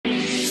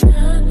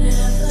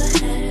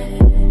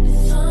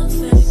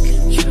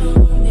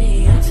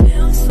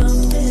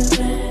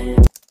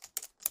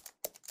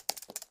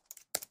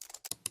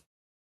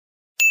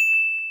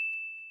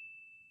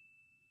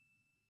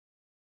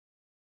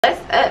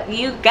up,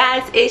 you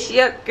guys? It's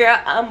your girl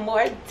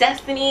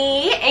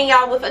Amourdestinii, and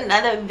y'all with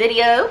another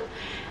video.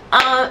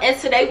 And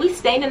today we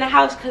staying in the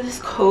house because it's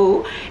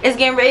cool. It's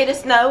getting ready to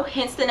snow,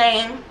 hence the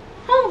name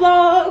home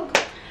vlog.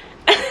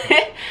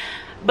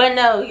 But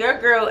no, your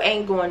girl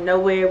ain't going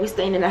nowhere. We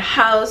staying in the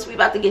house. We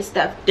about to get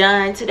stuff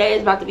done. Today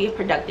is about to be a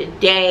productive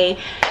day,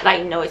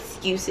 like no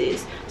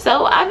excuses.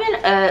 So I've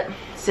been up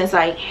since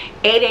like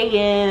 8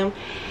 a.m.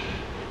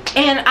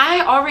 and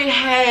I already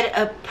had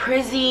a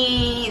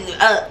pretty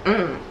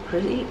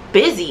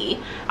busy,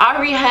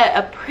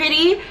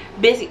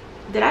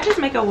 did I just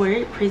make a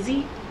word,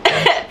 pretty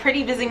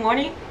busy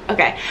morning?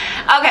 Okay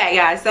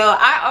guys, so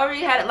I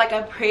already had like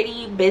a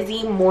pretty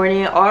busy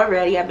morning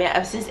already. I've been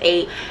up since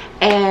 8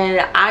 and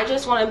I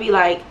just want to be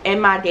like in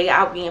my day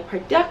out being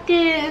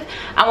productive.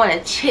 I want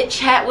to chit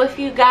chat with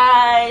you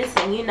guys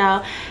and, you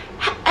know,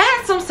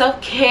 add some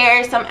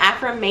self-care, some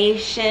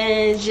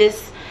affirmations,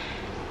 just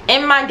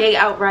in my day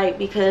out right.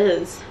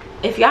 Because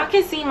if y'all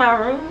can see my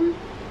room,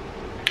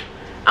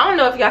 I don't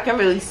know if y'all can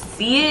really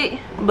see it,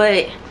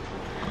 but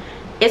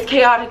it's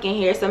chaotic in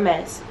here. It's a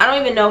mess. I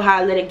don't even know how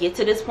I let it get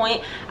to this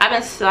point. I've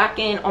been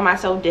slacking on my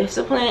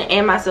self-discipline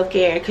and my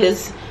self-care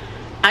because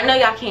I know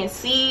y'all can't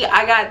see.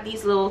 I got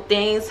these little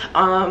things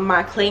on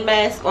my clay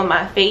mask on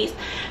my face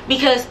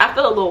because I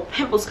feel little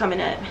pimples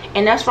coming up,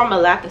 and that's from a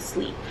lack of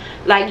sleep.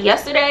 Like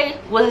yesterday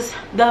was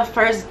the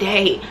first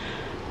day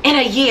in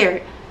a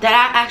year that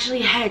I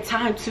actually had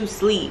time to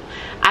sleep.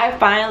 I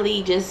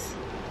finally just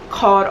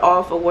called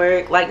off of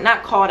work, like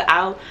not called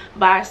out,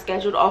 but I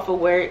scheduled off of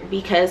work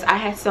because I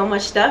had so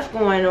much stuff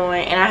going on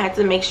and I had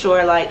to make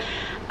sure like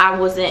I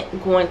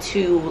wasn't going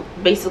to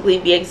basically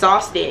be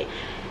exhausted.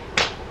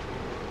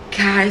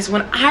 Guys,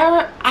 when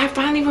I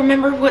finally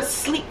remember what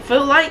sleep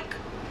feel like,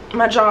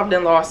 my job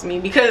done lost me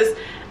because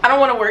I don't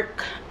want to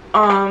work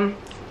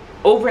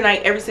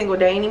overnight every single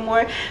day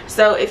anymore.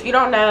 So if you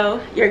don't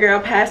know, your girl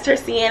passed her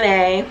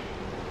CNA.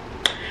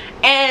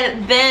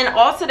 And then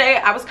all today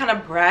I was kind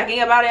of bragging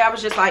about it. I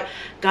was just like,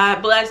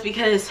 God bless,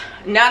 because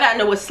now that I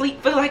know what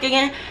sleep feels like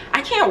again,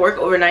 I can't work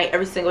overnight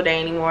every single day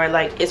anymore.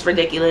 Like, it's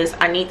ridiculous.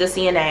 I need the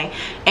CNA.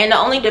 And the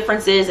only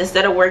difference is,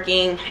 instead of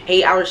working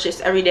 8-hour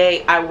shifts every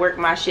day, I work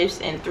my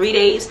shifts in 3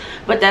 days.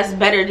 But that's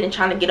better than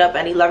trying to get up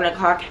at 11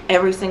 o'clock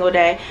every single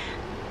day.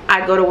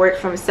 I go to work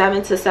from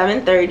 7 to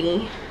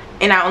 7:30,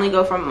 and I only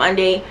go from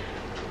Sunday,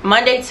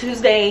 Monday, and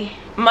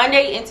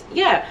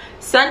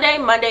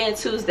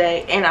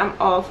Tuesday, and I'm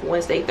off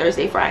Wednesday,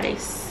 Thursday, Friday,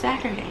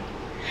 Saturday.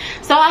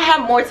 So I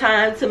have more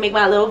time to make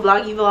my little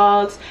vloggy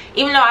vlogs.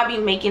 Even though I be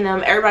making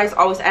them, everybody's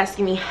always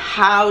asking me,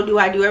 how do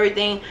I do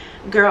everything?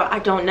 Girl, I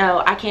don't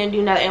know. I can't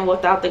do nothing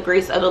without the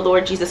grace of the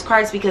Lord Jesus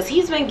Christ, because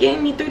he's been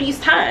getting me through these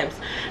times.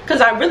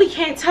 Because I really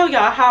can't tell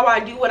y'all how I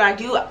do what I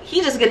do.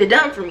 He just get it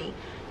done for me.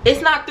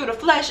 It's not through the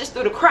flesh, it's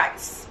through the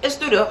Christ. It's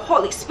through the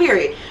Holy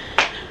Spirit.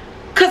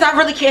 Because I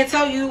really can't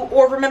tell you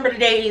or remember the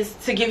days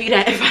to give you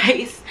that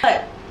advice.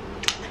 But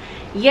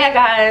yeah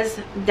guys,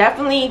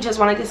 definitely just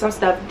want to get some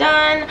stuff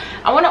done.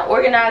 I want to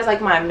organize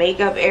like my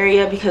makeup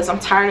area because I'm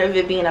tired of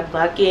it being a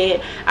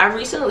bucket. I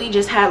recently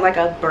just had like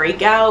a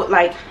breakout,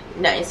 like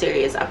nothing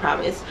serious, I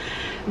promise,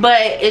 but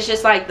it's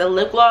just like the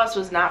lip gloss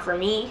was not for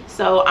me.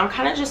 So I'm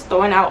kind of just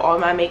throwing out all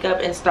my makeup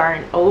and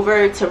starting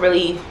over to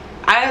really,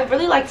 I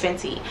really like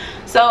Fenty.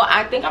 So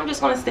I think I'm just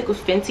going to stick with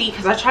Fenty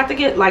because I tried to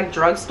get like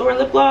drugstore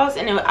lip gloss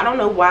and I don't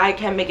know why I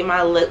kept making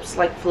my lips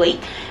like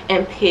flake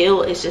and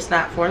peel. It's just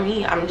not for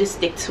me. I'm just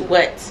stick to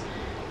what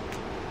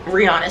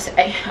Rihanna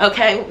say.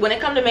 Okay, when it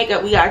comes to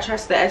makeup, we gotta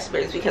trust the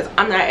experts because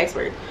I'm not an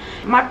expert.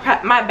 My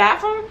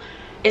bathroom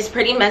is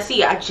pretty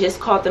messy. I just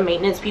called the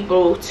maintenance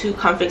people to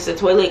come fix the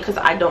toilet because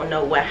I don't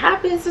know what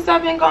happened since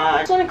I've been gone.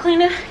 I just want to clean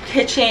the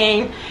kitchen,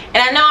 and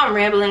I know I'm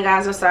rambling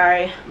guys, I'm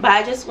sorry, but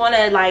I just want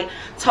to like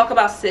talk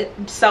about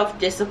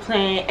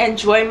self-discipline,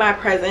 enjoy my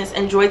presence,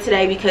 enjoy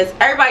today, because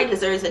everybody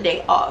deserves a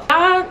day off.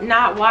 I'll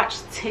not watch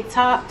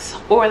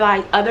TikToks or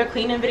like other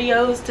cleaning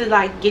videos to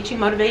like get you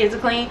motivated to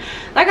clean.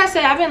 Like I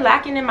said, I've been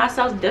lacking in my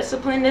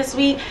self-discipline this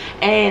week,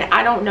 and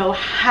I don't know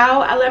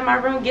how I let my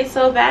room get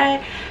so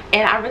bad.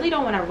 And I really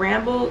don't want to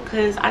ramble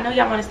because I know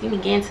y'all want to see me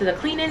get into the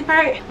cleaning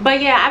part. But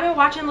yeah, I've been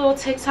watching little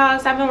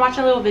TikToks. I've been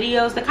watching little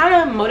videos that kind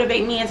of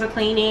motivate me into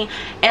cleaning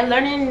and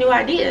learning new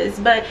ideas.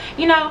 But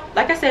you know,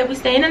 like I said, we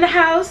staying in the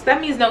house.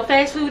 That means no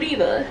fast food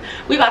either.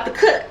 We about to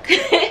cook.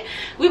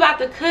 We about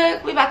to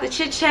cook. We about to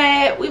chit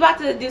chat. We about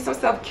to do some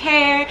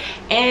self-care.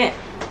 And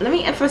let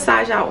me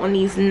emphasize y'all on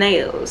these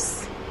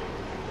nails.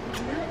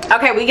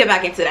 Okay, we get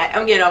back into that.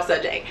 I'm getting off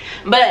subject.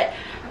 But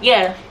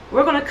yeah,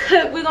 we're gonna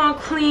cook, we're gonna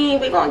clean,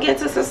 we're gonna get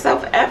to some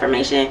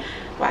self-affirmation.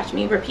 Watch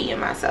me repeating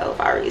myself,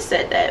 I already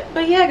said that.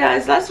 But yeah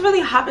guys, let's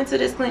really hop into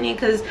this cleaning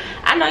because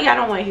I know y'all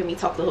don't want to hear me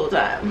talk the whole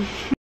time.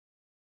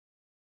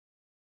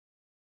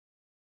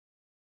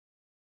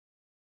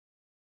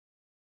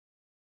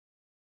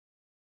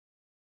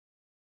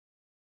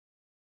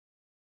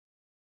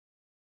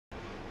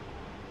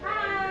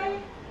 Hi.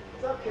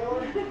 What's up,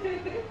 killer?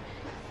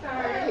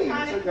 Sorry, Hey,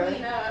 I'm trying to okay.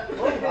 clean up.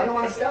 Oh, I don't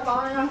want to step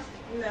on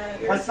you. No,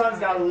 My son's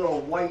got a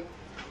little white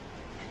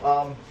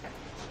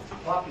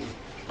puppy.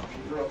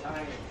 Real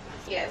tiny.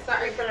 Yeah,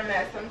 sorry for the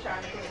mess. I'm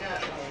trying to clean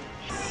up.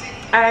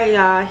 Alright,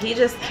 y'all. He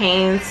just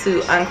came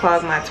to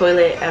unclog my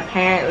toilet.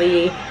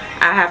 Apparently,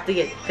 I have to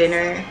get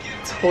thinner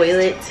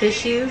toilet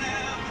tissue.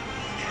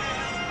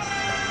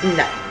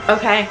 No.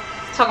 Okay.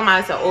 Talking about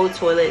it's an old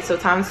toilet, so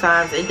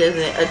sometimes it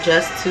doesn't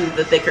adjust to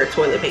the thicker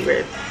toilet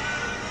paper.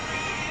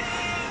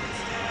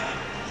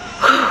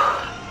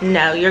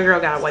 No, your girl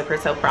gotta wipe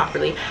herself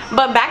properly.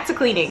 But back to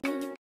cleaning.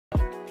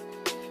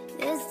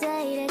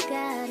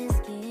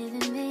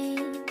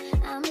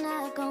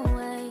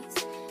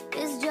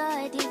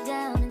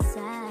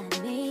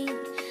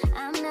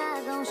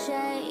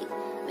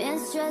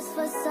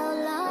 For so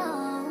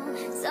long,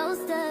 so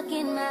stuck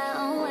in my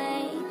own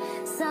way,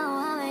 so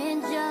I'ma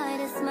enjoy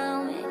this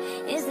moment.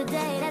 It's the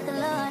day that the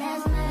Lord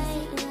has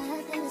made.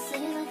 Nothing to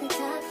say like the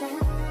top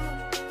down.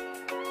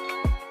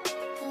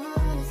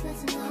 Oh, let's let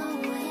tomorrow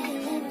away,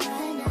 live it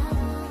right now.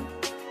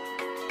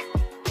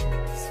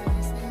 So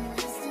it's not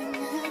last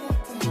another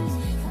day.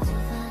 From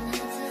 2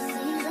 to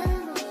season,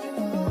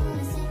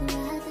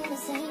 nothing to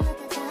say like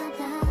the top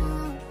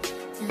down.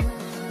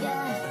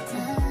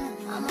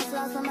 Yeah, almost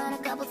lost my mind a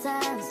couple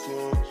times.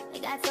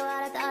 It got so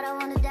hot I thought I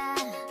wanna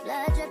die.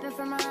 Blood dripping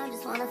from my arm,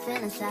 just wanna feel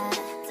inside.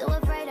 Too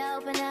afraid to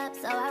open up,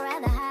 so I'd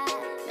rather hide.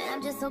 Man,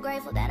 I'm just so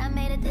grateful that I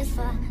made it this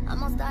far.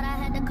 Almost thought I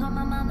had to call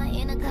my mama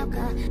in a cup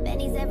car.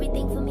 Betty's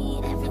everything for me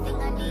and everything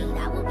I need.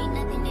 I would be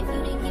nothing if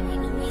you didn't give me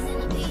no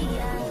reason to be.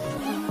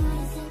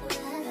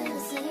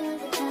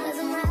 Cause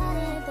I'm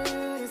riding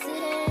through the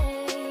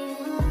city.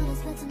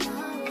 Just let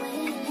tomorrow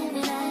wait,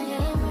 and I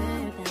ain't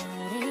worried about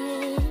it.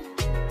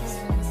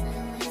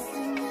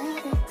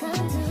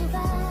 Come too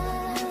far.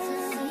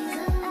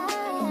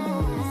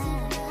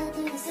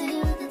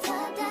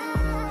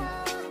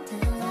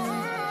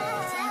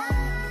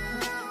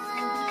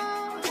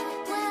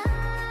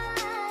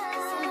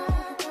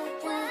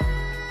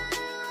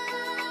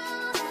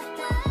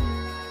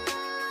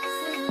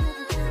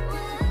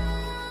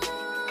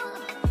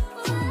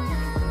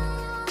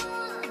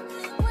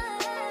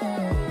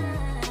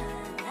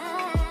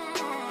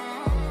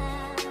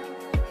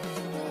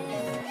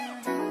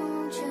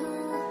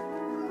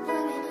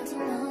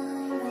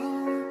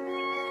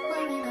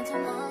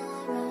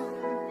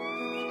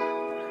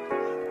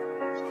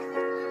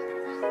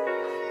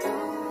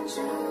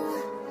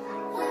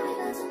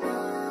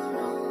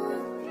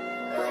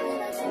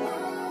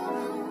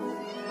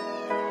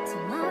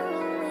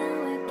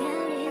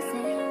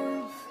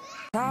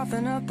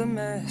 Soften up the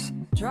mess,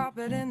 drop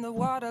it in the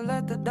water,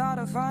 let the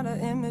daughter find her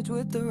image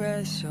with the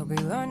rest. She'll be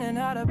learning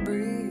how to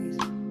breathe,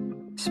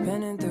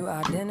 spinning through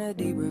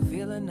identity,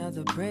 reveal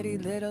another pretty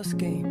little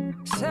scheme.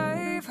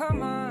 Save her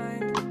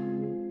mind,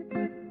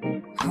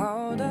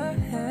 hold her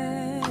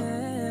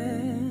hand,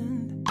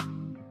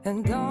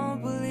 and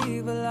don't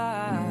believe a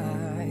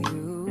lie,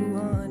 you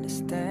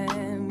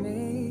understand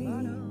me.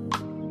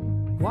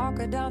 Walk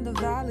her down the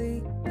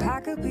valley,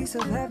 pack a piece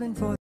of heaven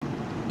for.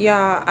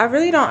 Y'all, I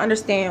really don't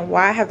understand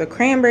why I have the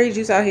cranberry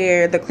juice out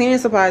here, the cleaning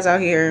supplies out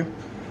here.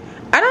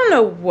 I don't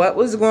know what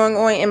was going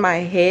on in my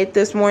head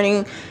this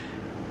morning,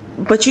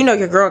 but you know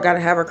your girl gotta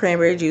have her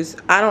cranberry juice.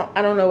 I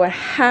don't know what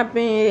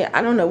happened.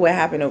 I don't know what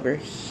happened over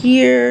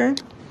here.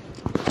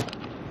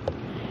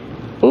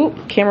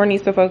 Oop, camera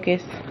needs to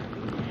focus.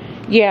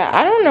 Yeah,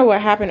 I don't know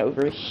what happened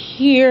over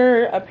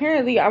here.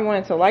 Apparently I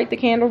wanted to light the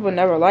candle but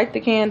never liked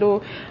the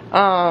candle.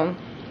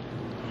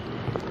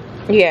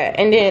 Yeah,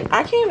 and then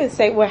I can't even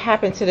say what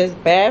happened to this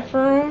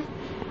bathroom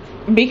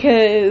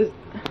because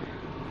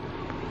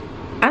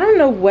I don't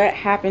know what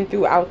happened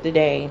throughout the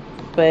day,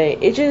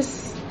 but it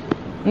just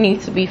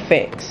needs to be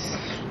fixed.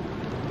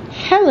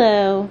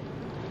 Hello.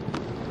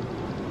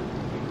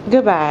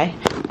 Goodbye.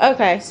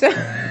 Okay, so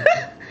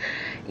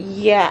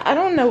yeah, I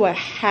don't know what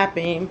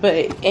happened,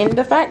 but and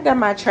the fact that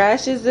my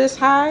trash is this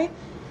high,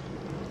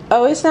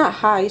 oh, it's not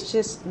high, it's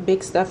just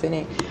big stuff in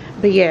it.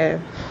 But yeah,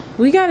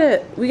 we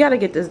gotta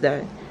get this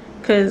done.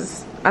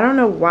 Because I don't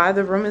know why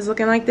the room is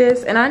looking like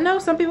this. And I know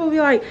some people will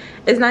be like,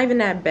 it's not even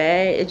that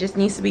bad. It just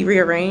needs to be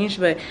rearranged.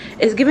 But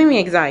it's giving me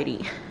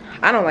anxiety.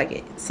 I don't like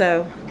it.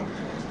 So.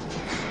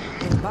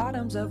 The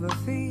bottoms of her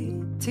feet.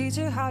 Teach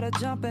her how to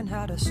jump and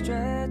how to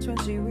stretch when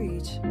she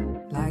reach.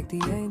 Like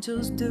the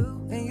angels do.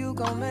 And you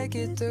gon' make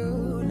it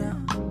through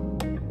now.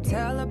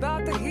 Tell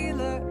about the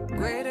healer.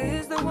 Greater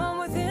is the one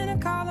within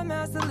and call him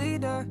as the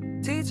leader.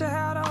 Teach her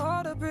how to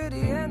hold a pretty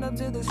hand up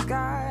to the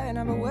sky. And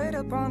I'ma wait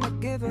upon the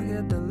giver.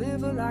 He'll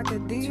deliver like a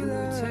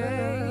dealer. To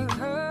take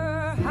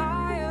her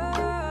higher,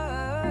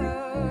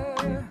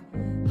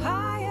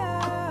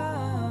 higher.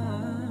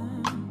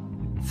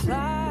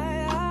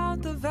 Fly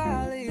out the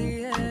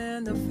valley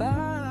and the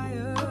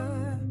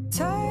fire.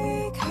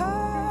 Take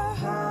her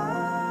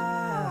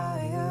higher,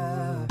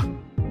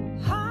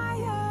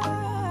 higher.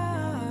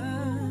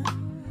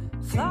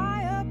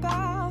 Fly up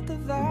out the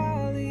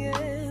valley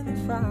and the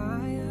fire.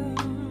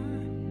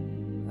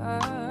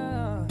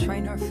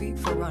 Train her feet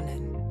for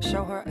running.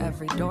 Show her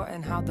every door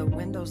and how the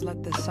windows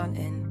let the sun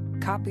in.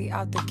 Copy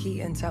out the key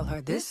and tell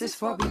her this is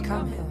for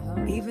becoming.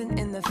 Even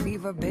in the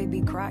fever,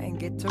 baby, cry and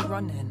get to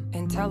running.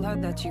 And tell her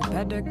that you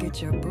better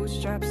get your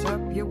bootstraps up.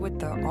 You're with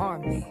the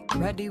army.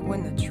 Ready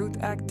when the truth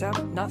act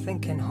up, nothing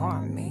can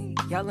harm me.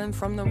 Yelling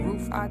from the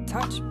roof I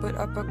touch, put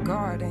up a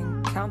guard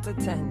and count to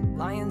 10.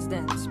 Lions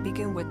den,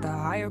 speaking with the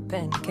higher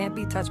pen. Can't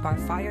be touched by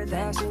fire.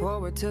 Fast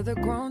forward to the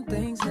grown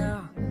things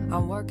now.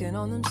 I'm working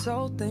on them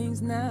soul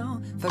things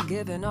now.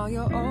 Forgiving all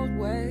your old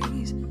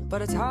ways,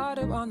 but it's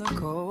harder on the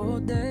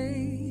cold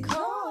days.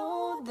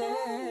 Cold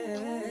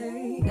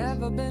days.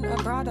 Never been a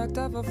product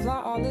of a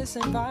flawless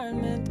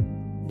environment.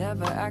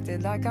 Never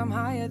acted like I'm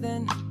higher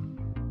than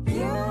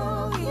you.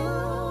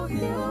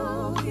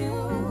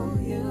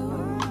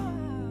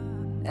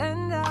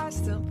 And I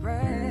still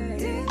pray,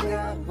 dear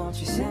God, won't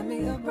you send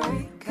me a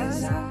break?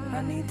 Cause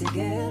I need to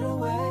get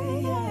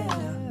away,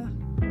 yeah.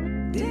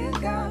 Dear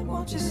God,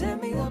 won't you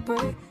send me a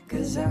break?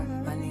 Cause I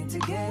need to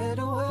get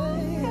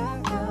away,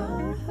 yeah.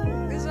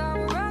 Cause I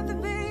would rather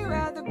be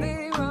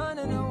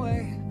running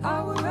away.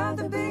 I would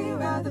rather be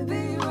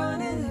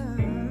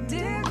running.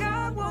 Dear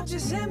God, won't you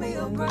send me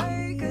a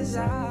break? Cause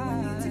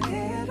I need to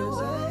get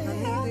away. I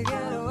need to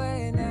get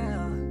away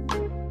now.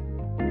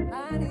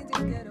 I need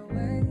to get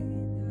away.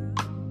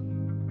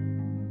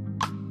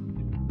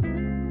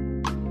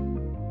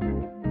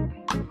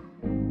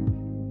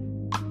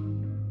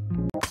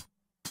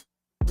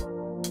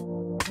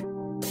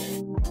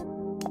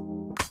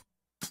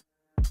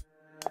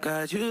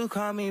 God, you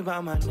call me by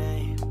my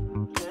name.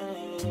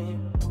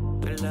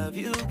 The love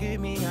you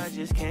give me, I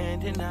just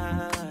can't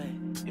deny.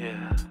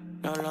 Yeah.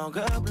 No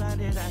longer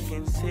blinded, I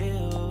can see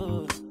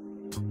you.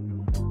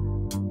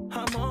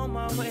 I'm on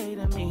my way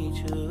to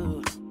meet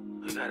you.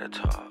 We gotta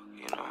talk,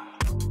 you know.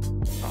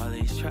 All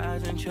these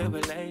trials and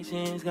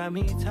tribulations got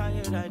me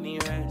tired, I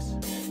need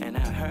rest. And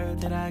I heard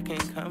that I can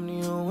come to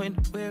you when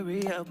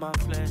weary of my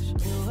flesh.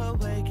 You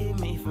awaken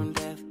me from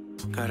death.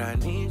 God, I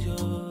need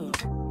you.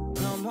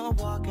 No more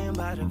walking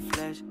by the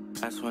flesh,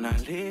 that's when I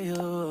leave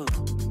you.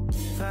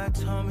 God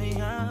told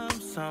me I'm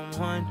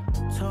someone,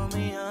 told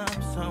me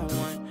I'm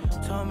someone,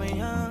 told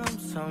me I'm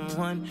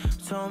someone,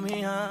 told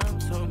me I'm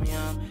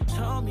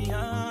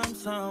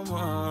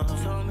someone,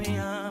 told me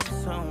I'm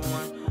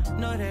someone,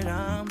 know that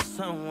I'm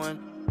someone,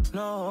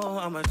 no,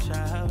 I'm a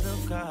child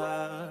of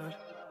God.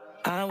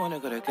 I wanna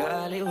go the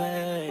godly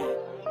way,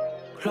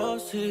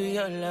 close to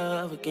your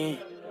love again.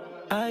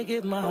 I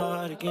give my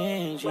heart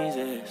again,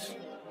 Jesus.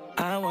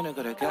 I wanna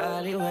go the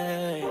godly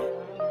way,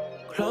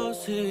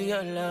 close to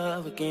your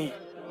love again.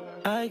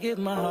 I give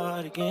my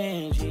heart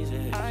again,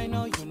 Jesus. I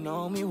know you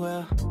know me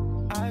well.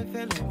 I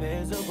feel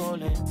invisible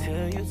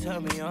until you tell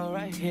me you're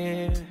right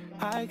here.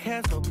 I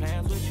cancel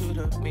plans with you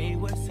to meet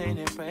with sin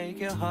and break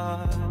your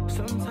heart.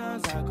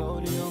 Sometimes I go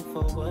to you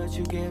for what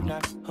you give,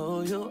 not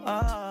who you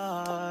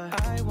are.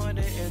 I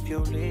wonder if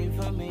you'll leave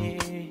for me.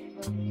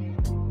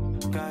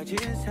 God,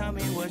 just tell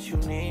me what you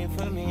need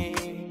from me.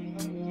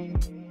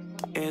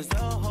 Is the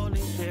Holy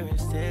Spirit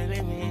still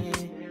in me?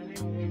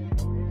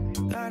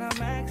 God,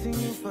 I'm asking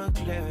you for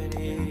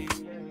clarity,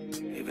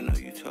 even though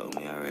you told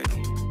me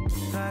already.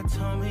 God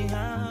told me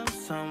I'm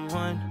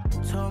someone,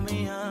 told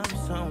me I'm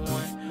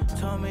someone,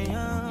 told me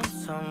I'm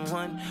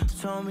someone,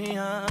 told me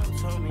I'm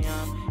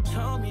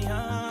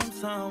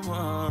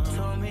someone,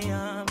 told me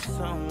I'm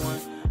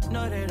someone,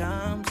 know that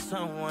I'm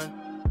someone,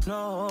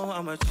 no,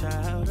 I'm a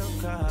child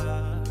of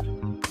God.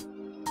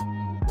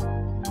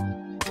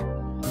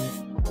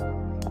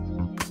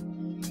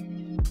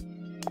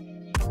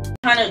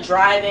 Kind of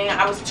driving,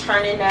 I was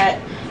turning up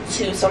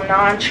to some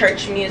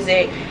non-church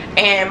music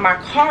and my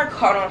car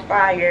caught on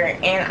fire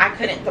and I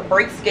couldn't, the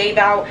brakes gave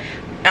out.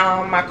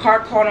 My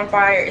car caught on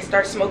fire, it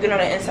started smoking on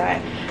the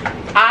inside.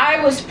 I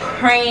was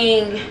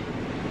praying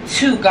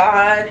to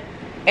God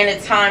in a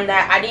time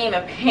that I didn't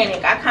even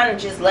panic. I kind of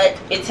just let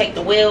it take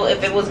the wheel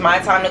if it was my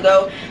time to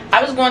go.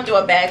 I was going through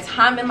a bad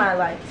time in my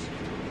life.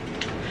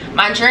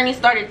 My journey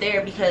started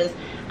there because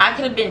I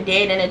could have been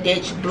dead in a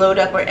ditch, blowed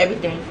up or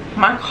everything.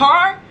 My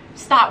car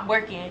stopped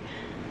working,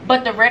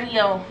 but the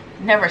radio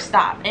never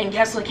stopped, and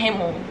guess what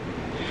came on?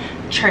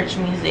 Church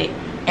music.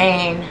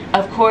 And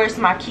of course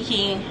my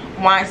Kiki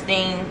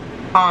Weinstein,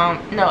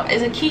 no,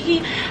 is it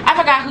Kiki? I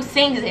forgot who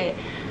sings it.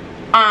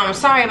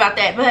 Sorry about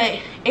that, but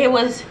it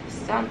was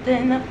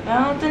something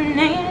about the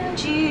name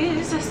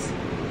Jesus,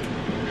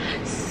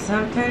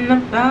 something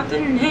about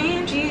the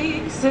name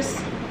Jesus.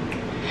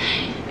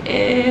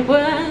 It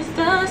was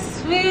the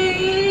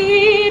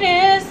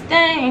sweetest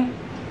thing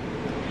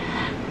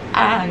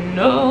I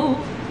know.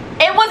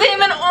 It wasn't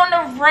even on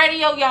the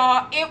radio,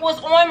 y'all. It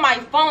was on my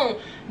phone,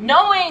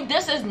 knowing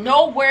this is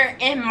nowhere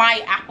in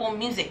my Apple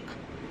Music.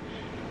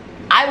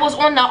 I was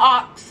on the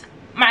aux.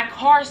 My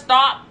car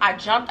stopped. I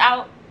jumped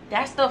out.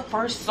 That's the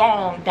first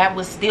song that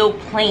was still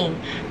playing.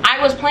 I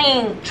was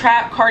playing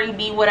trap, Cardi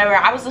B, whatever.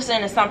 I was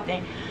listening to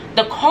something.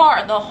 The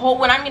car, the whole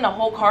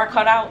car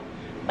cut out.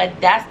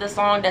 But that's the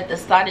song that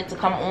decided to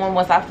come on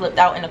once I flipped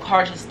out and the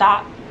car just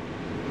stopped.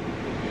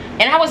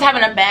 And I was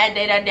having a bad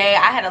day that day.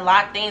 I had a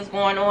lot of things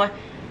going on.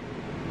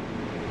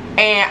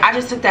 And I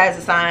just took that as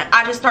a sign.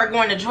 I just started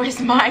going to Joyce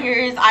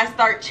Myers. I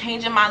start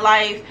changing my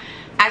life.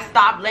 I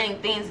stopped letting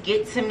things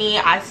get to me.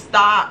 I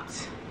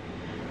stopped,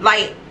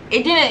 like,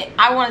 it didn't,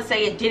 I want to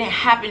say it didn't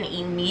happen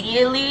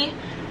immediately,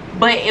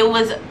 but it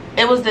was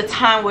the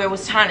time where it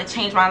was trying to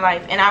change my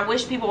life. And I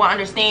wish people would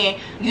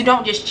understand, you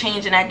don't just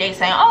change in that day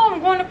saying, oh,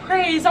 I'm going to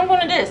praise, I'm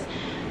going to this.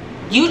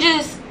 You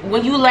just,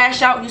 when you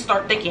lash out, you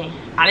start thinking,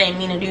 I didn't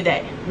mean to do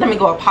that. Let me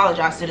go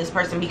apologize to this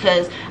person,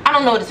 because I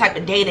don't know the type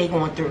of day they're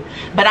going through.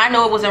 But I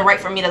know it wasn't right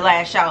for me to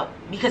lash out,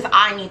 because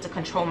I need to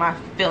control my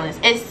feelings.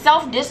 It's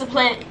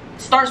self-discipline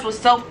starts with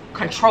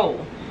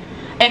self-control.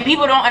 And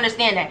people don't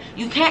understand that.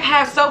 You can't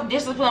have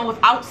self-discipline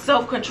without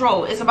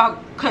self-control. It's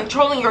about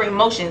controlling your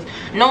emotions,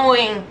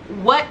 knowing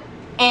what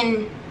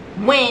and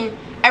when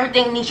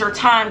everything needs your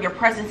time, your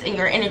presence, and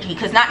your energy.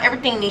 Because not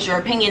everything needs your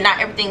opinion, not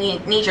everything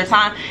needs your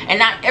time, and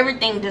not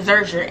everything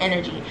deserves your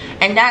energy.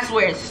 And that's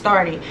where it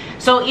started.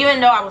 So even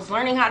though I was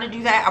learning how to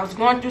do that, I was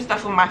going through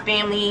stuff with my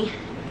family,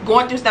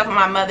 going through stuff with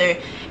my mother,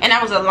 and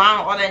I was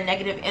allowing all that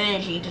negative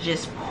energy to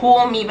just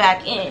pull me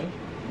back in.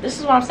 This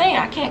is what I'm saying,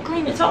 I can't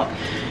clean and talk.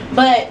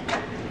 But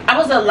I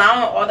was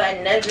allowing all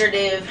that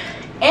negative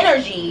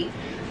energy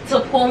to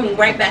pull me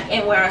right back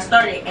in where I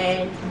started.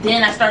 And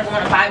then I started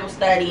going to Bible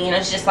study, and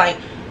it's just like,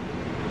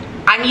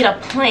 I need a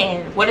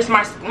plan. What is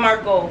my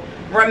SMART goal?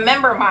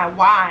 Remember my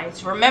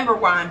whys. Remember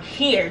why I'm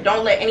here.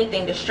 Don't let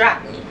anything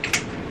distract me.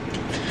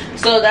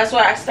 So that's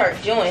what I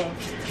start doing.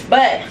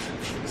 But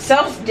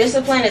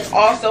self-discipline is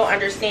also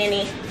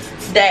understanding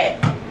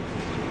that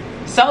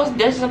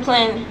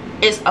self-discipline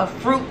is a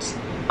fruit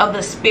of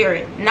the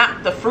spirit,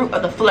 not the fruit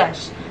of the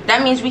flesh.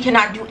 That means we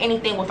cannot do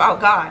anything without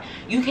God.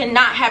 You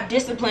cannot have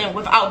discipline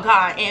without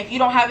God. And if you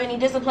don't have any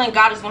discipline,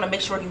 God is going to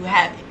make sure you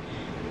have it.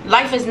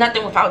 Life is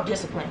nothing without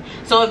discipline.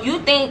 So if you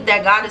think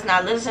that God is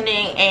not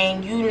listening,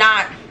 and you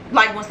not,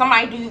 like, when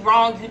somebody do you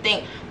wrong, you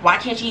think, why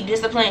can't you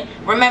discipline?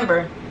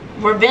 Remember,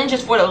 revenge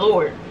is for the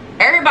Lord.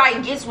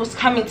 Everybody gets what's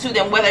coming to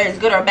them, whether it's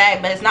good or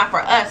bad, but it's not for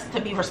us to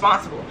be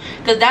responsible,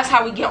 because that's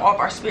how we get off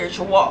our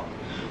spiritual walk.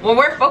 When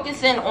we're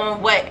focusing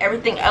on what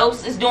everything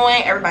else is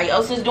doing, everybody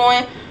else is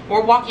doing,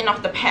 we're walking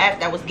off the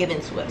path that was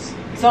given to us.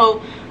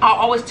 So I'll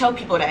always tell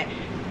people that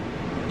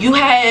you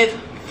have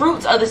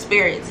fruits of the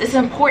spirits. It's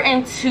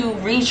important to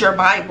read your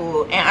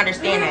Bible and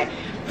understand that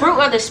fruit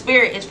of the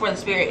spirit is for the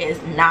spirit, is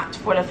not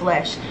for the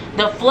flesh.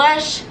 The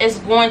flesh is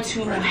going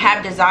to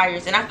have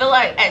desires, and I feel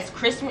like as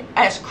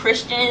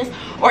Christians,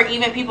 or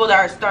even people that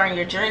are starting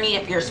your journey,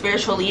 if you're a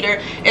spiritual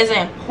leader, is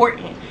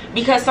important,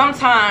 because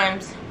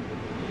sometimes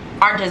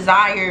our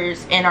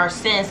desires and our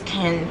sins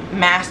can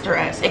master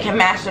us. It can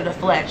master the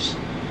flesh.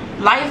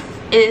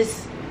 Life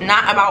is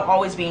not about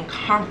always being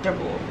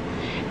comfortable.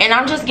 And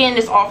I'm just getting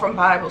this all from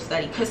Bible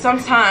study, because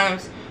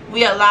sometimes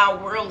we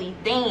allow worldly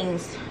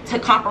things to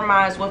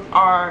compromise with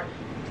our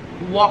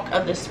walk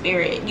of the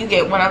spirit. You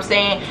get what I'm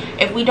saying?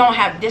 If we don't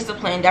have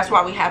discipline, that's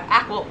why we have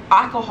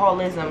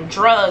alcoholism,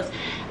 drugs,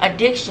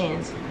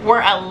 addictions.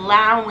 We're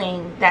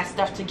allowing that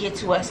stuff to get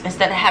to us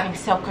instead of having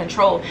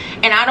self-control.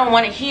 And I don't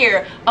want to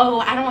hear, oh,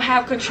 I don't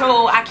have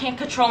control, I can't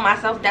control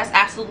myself. That's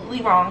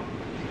absolutely wrong.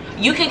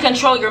 You can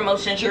control your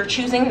emotions, you're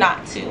choosing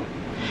not to.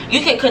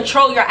 You can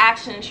control your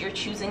actions, you're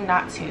choosing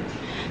not to.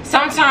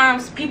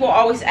 Sometimes people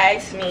always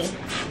ask me,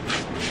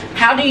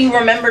 how do you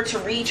remember to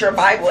read your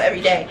Bible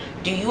every day?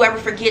 Do you ever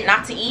forget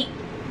not to eat?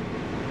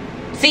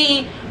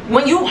 See,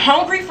 when you're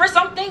hungry for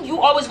something,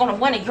 you're always going to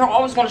want it. You're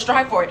always going to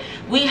strive for it.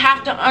 We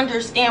have to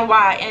understand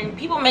why. And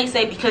people may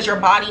say because your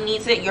body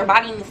needs it. Your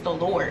body needs the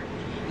Lord.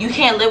 You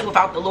can't live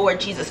without the Lord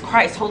Jesus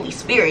Christ, Holy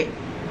Spirit.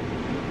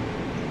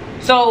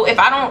 So if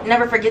I don't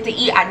never forget to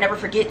eat, I never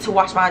forget to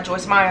watch my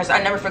Joyce Myers.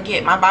 I never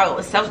forget my Bible.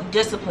 It's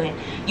self-discipline.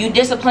 You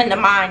discipline the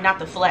mind, not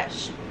the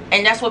flesh.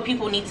 And that's what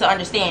people need to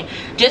understand.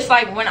 Just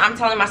like when I'm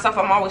telling myself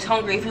I'm always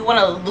hungry, if you want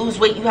to lose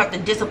weight, you have to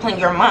discipline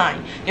your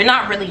mind. You're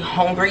not really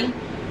hungry.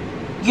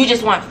 You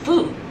just want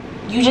food.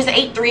 You just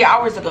ate 3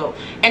 hours ago.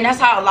 And that's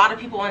how a lot of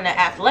people in the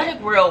athletic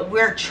world,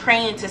 we're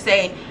trained to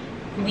say,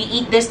 we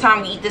eat this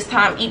time, we eat this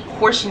time, eat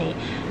portioning.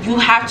 You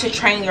have to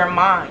train your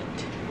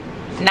mind,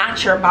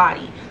 not your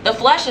body. The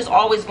flesh is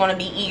always going to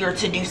be eager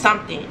to do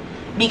something,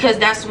 because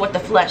that's what the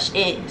flesh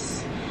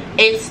is.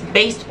 It's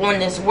based on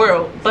this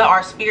world, but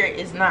our spirit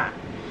is not.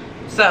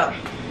 So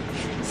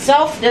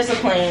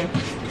self-discipline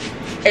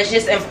is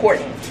just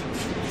important.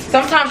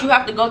 Sometimes you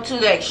have to go to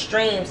the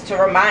extremes to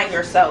remind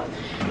yourself.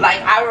 Like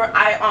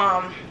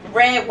I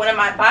read one of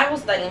my Bible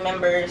study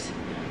members,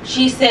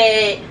 she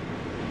said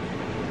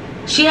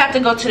she had to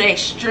go to the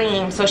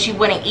extreme so she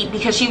wouldn't eat,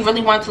 because she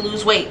really wanted to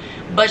lose weight,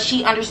 but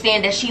she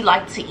understand that she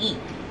liked to eat.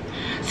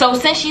 So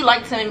since she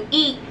liked to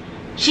eat,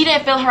 she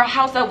didn't fill her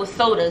house up with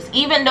sodas,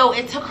 even though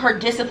it took her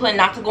discipline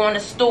not to go in the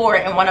store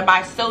and want to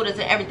buy sodas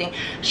and everything.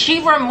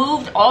 She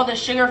removed all the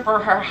sugar for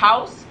her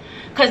house,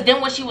 because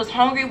then when she was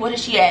hungry, what did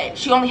she add?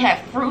 She only had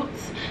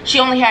fruits. She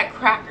only had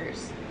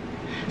crackers.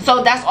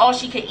 So that's all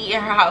she could eat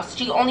in her house.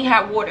 She only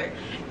had water.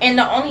 And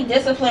the only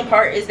discipline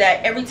part is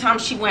that every time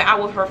she went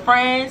out with her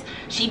friends,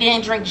 she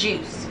didn't drink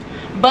juice.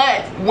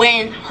 But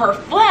when her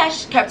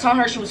flesh kept telling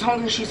her she was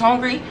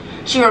hungry,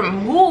 She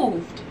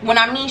removed, when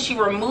I mean she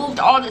removed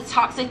all the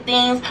toxic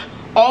things,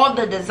 all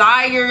the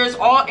desires,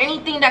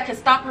 anything that could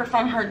stop her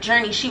from her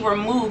journey. She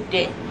removed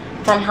it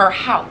from her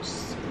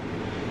house.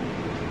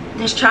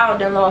 This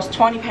child then lost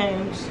 20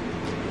 pounds.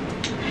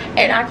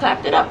 And I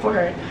clapped it up for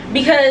her.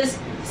 Because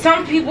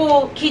some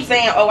people keep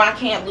saying, oh, I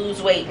can't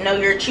lose weight. No,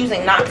 you're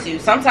choosing not to.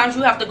 Sometimes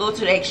you have to go to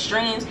the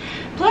extremes.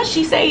 Plus,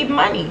 she saved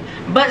money.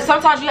 But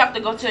sometimes you have to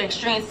go to the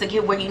extremes to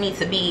get where you need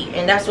to be.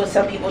 And that's what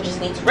some people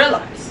just need to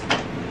realize.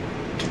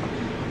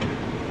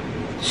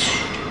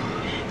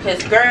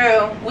 Because,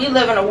 girl, we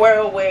live in a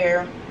world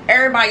where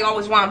everybody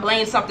always want to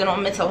blame something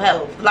on mental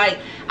health. Like,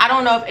 I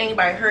don't know if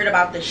anybody heard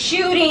about the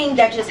shooting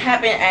that just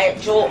happened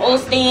at Joel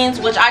Osteen's,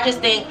 which I just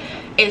think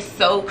is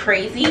so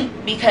crazy.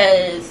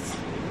 Because,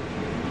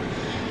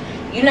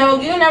 you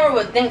know, you never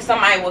would think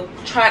somebody would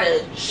try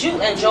to shoot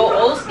in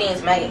Joel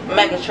Osteen's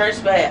mega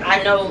church, but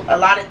I know a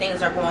lot of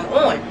things are going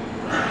on.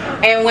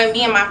 And when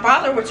me and my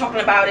father were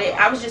talking about it,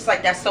 I was just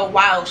like, that's so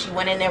wild. She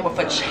went in there with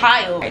a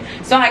child.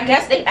 So I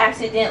guess they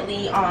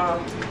accidentally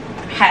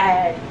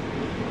had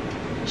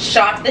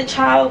shot the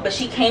child, but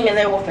she came in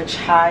there with a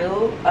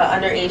child,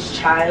 an underage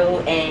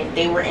child, and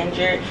they were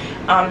injured.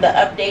 The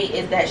update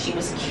is that she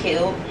was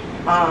killed,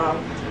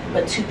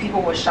 but 2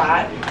 people were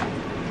shot.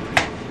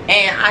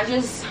 And I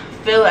just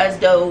feel as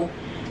though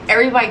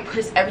everybody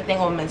puts everything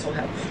on mental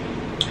health.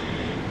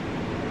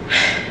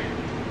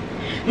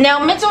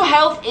 Now, mental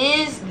health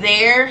is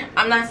there.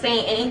 I'm not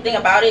saying anything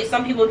about it.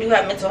 Some people do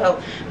have mental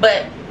health,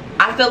 but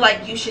I feel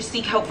like you should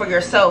seek help for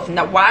yourself.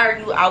 Now, why are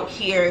you out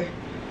here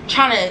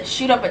trying to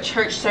shoot up a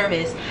church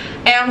service?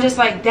 And I'm just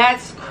like,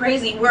 that's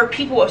crazy. We're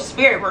people of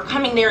spirit. We're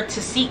coming there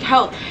to seek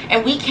help,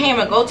 and we can't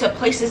even go to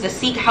places to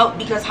seek help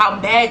because how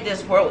bad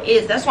this world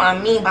is. That's what I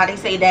mean by they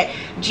say that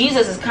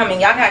Jesus is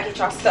coming. Y'all gotta get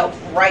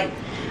yourself right.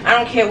 I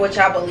don't care what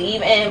y'all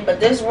believe in, but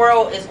this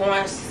world is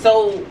going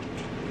so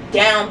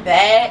down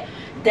bad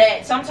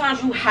that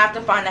sometimes you have to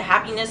find the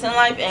happiness in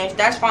life, and if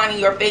that's finding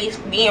your faith,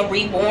 being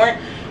reborn,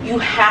 you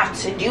have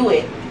to do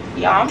it.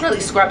 Y'all, I'm really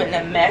scrubbing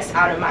the mess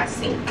out of my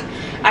sink.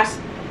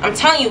 I'm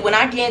telling you, when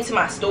I get into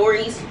my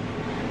stories,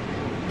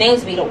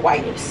 things be the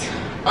whitest.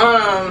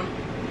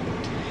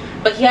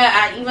 But yeah,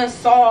 I even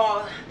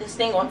saw this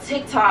thing on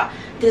TikTok.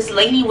 This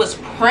lady was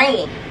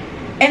praying,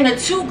 and the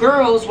 2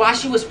 girls, while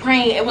she was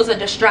praying, it was a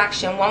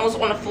distraction. One was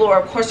on the floor,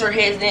 of course her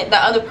head's in. The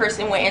other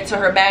person went into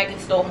her bag and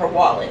stole her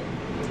wallet.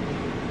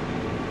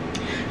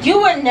 You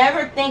would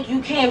never think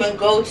you can't even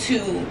go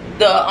to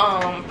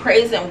the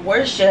praise and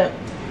worship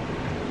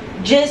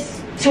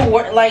just to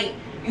work. Like,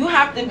 you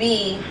have to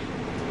be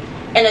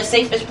in a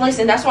safest place,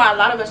 and that's why a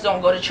lot of us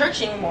don't go to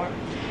church anymore.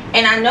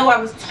 And I know I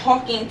was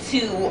talking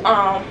to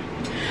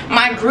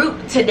my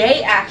group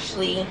today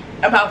actually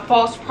about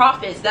false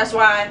prophets. That's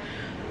why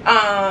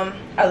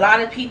a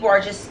lot of people are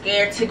just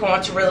scared to go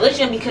into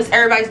religion, because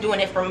everybody's doing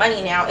it for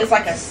money now. It's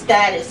like a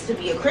status to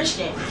be a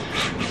Christian.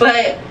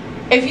 But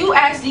if you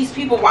ask these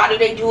people why do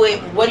they do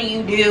it, what do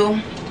you do,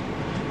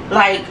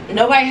 like,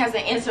 nobody has an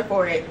answer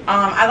for it.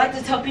 I like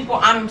to tell people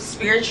I'm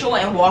spiritual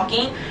and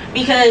walking,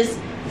 because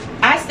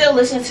I still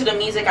listen to the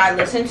music I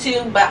listen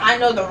to, but I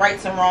know the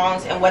rights and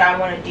wrongs and what I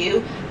want to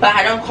do. But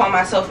I don't call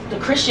myself the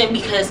Christian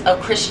because of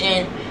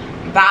Christian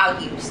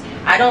values.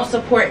 I don't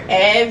support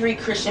every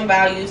Christian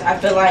values. I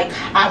feel like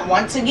I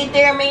want to get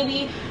there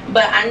maybe,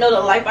 but I know the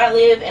life I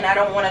live, and I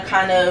don't want to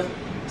kind of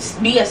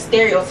be a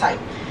stereotype.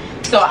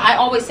 So I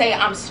always say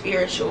I'm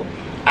spiritual.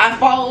 I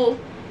follow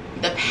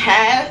the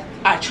path.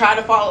 I try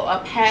to follow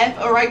a path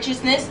of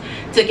righteousness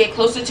to get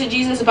closer to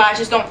Jesus, but I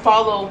just don't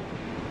follow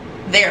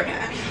their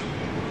path.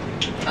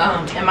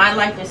 And my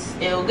life is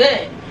still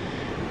good.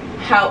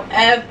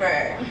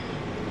 However,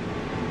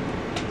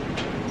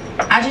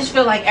 I just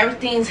feel like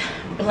everything's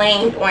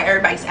blamed on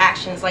everybody's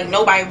actions. Like,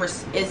 nobody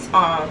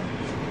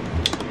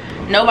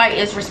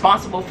is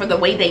responsible for the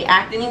way they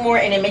act anymore,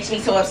 and it makes me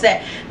so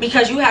upset,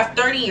 because you have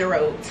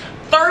 30-year-olds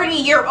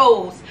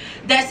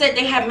that said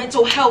they have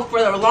mental health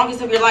for the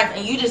longest of your life,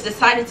 and you just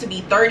decided to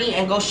be 30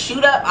 and go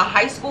shoot up a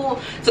high school,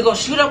 to go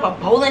shoot up a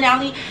bowling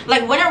alley.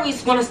 Like, when are we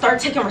going to start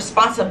taking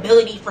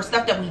responsibility for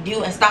stuff that we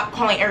do and stop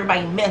calling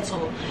everybody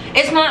mental?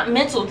 It's not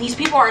mental. These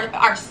people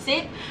are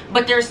sick,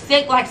 but they're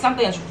sick like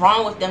something is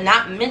wrong with them,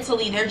 not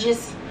mentally. They're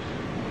just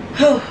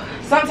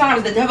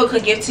sometimes the devil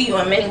could give to you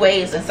in many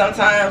ways, and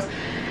sometimes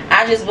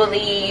I just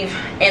believe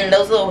in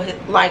those little,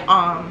 like,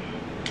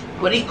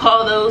 what do you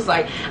call those?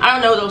 Like, I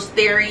don't know, those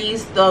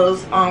theories,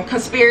 those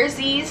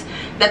conspiracies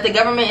that the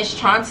government is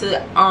trying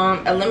to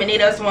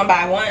eliminate us one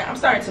by one. I'm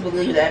starting to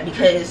believe that,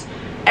 because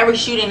every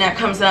shooting that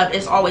comes up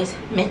is always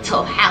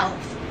mental health.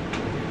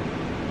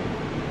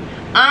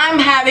 I'm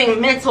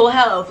having mental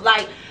health.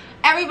 Like,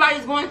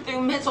 everybody's going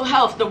through mental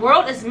health. The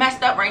world is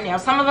messed up right now.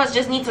 Some of us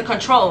just need to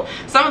control.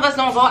 Some of us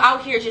don't go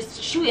out here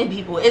just shooting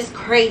people. It's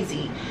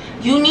crazy.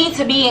 You need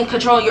to be in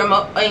control of your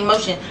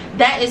emotion.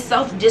 That is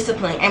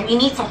self-discipline, and we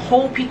need to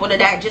hold people to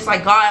that, just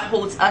like God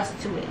holds us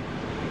to it.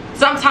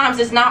 Sometimes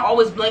it's not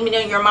always blaming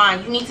it on your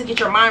mind. You need to get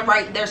your mind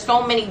right. There's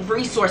so many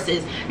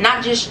resources,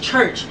 not just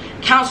church,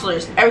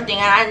 counselors, everything.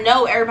 And I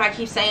know everybody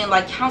keeps saying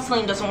like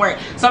counseling doesn't work.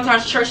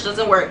 Sometimes church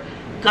doesn't work.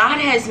 God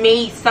has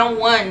made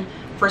someone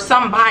for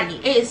somebody.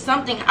 It is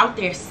something out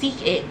there.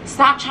 Seek it.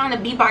 Stop trying to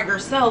be by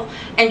yourself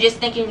and just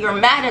thinking you're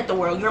mad at the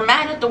world. You're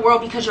mad at the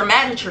world because you're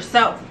mad at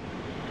yourself.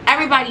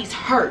 Everybody's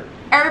hurt.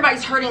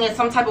 Everybody's hurting in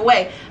some type of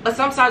way. But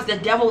sometimes the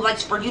devil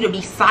likes for you to be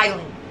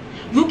silent.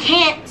 You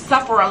can't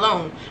suffer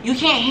alone. You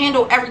can't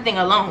handle everything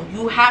alone.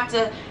 You have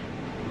to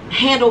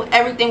handle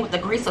everything with the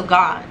grace of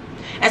God.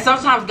 And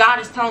sometimes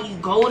God is telling you,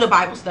 go to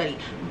Bible study.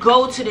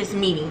 Go to this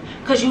meeting.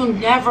 Because you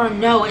never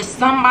know. It's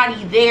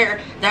somebody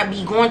there that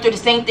be going through the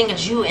same thing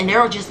as you. And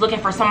they're just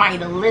looking for somebody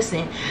to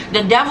listen.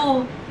 The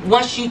devil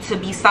wants you to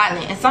be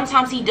silent. And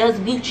sometimes he does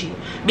mute you.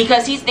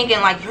 Because he's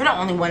thinking like, you're the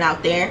only one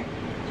out there.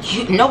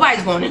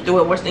 Nobody's going through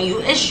it worse than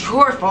you. It's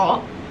your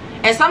fault.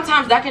 And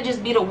sometimes that can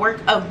just be the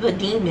work of the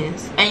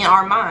demons in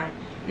our mind.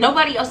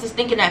 Nobody else is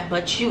thinking that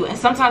but you. And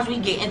sometimes we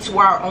get into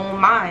our own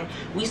mind.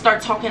 We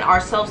start talking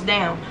ourselves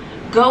down.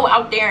 Go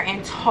out there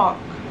and talk.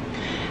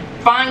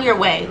 Find your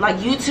way. Like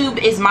YouTube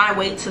is my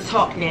way to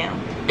talk now.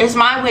 It's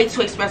my way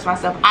to express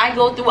myself. I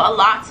go through a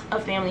lot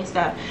of family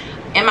stuff.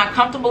 Am I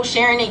comfortable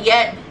sharing it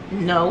yet?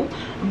 No.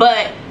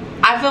 But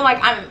I feel like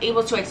I'm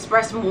able to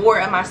express more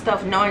of my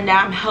stuff knowing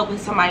that I'm helping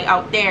somebody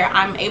out there.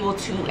 I'm able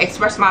to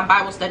express my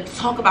Bible study,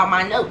 talk about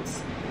my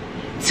notes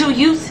to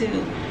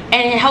YouTube.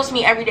 And it helps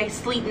me every day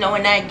sleep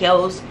knowing that it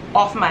goes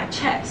off my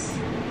chest.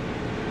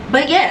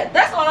 But yeah,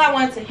 that's all I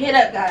wanted to hit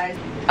up, guys.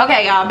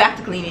 Okay, y'all, back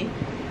to cleaning.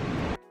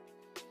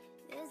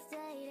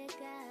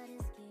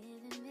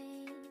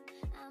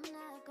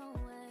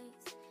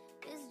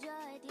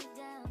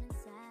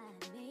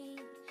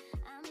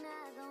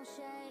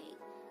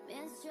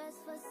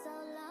 For so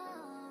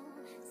long,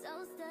 so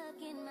stuck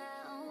in my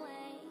own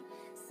way,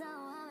 so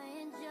I'ma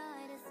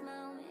enjoy this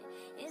moment.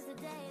 It's the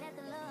day that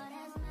the Lord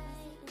has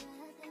made.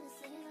 Nothing to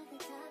say like the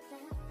top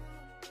down.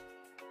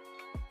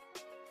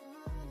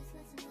 Oh,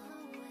 there's nothing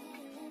wrong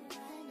with it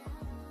right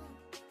now.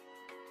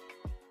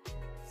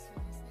 So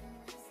it's not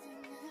just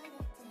another day.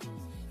 Don't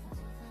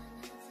you find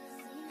out to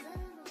see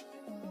them?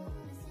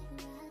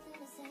 Nothing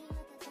to say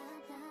like the top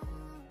down.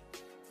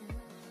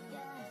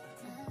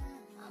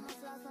 Yeah, almost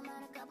lost my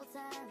mind a couple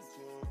times.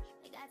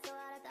 It got so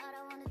hot I thought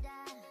I wanna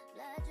die.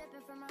 Blood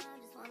dripping from my arm,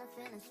 just wanna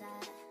feel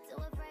inside. Too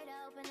afraid to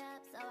open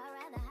up, so I'd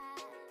rather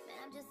hide. Man,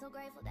 I'm just so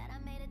grateful that I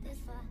made it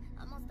this far.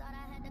 Almost thought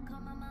I had to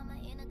call my mama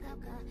in a cop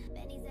car.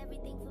 Betty's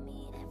everything for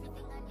me and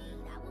everything I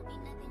need. I would be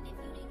nothing if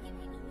you didn't give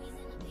me no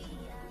reason to be.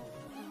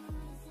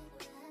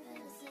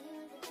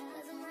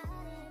 Cause I'm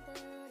riding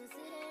through the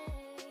city.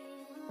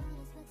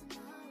 There's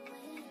nothing wrong with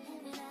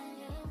it, and I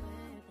ain't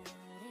worried about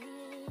it.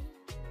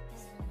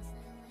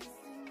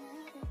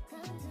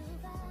 Come too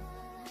far.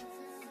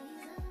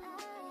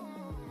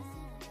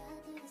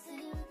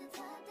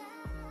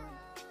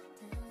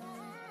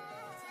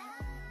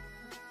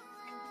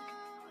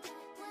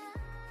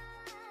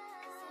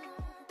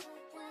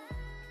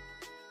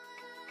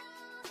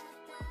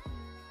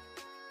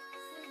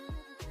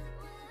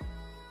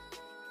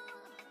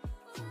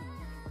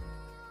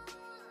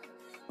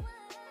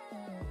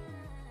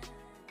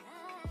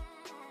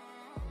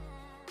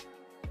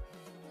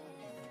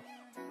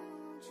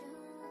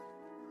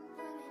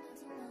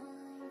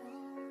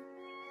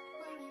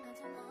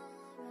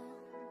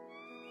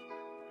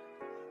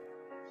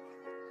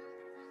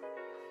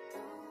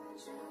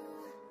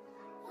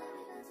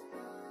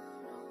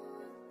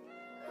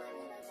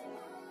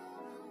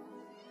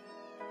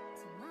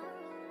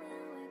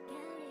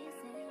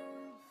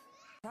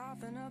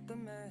 Soften up the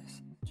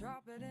mess,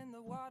 drop it in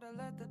the water,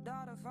 let the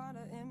daughter find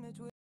an image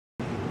with.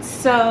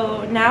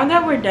 So now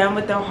that we're done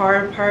with the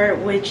hard part,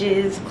 which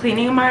is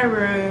cleaning my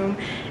room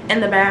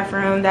and the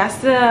bathroom, that's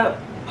the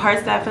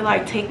parts that I feel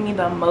like take me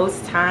the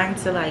most time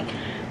to like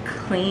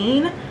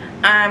clean.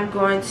 I'm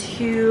going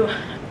to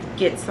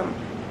get some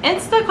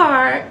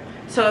Instacart.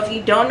 So if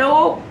you don't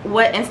know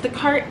what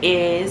Instacart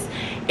is,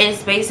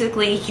 it's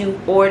basically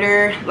you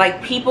order,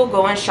 like people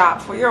go and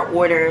shop for your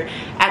order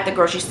at the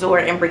grocery store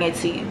and bring it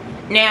to you.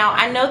 Now,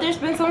 I know there's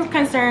been some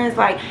concerns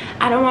like,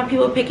 I don't want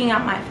people picking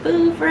out my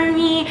food for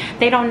me.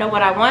 They don't know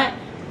what I want.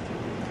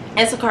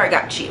 Instacart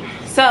got you.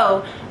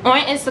 So on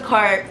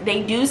Instacart,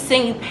 they do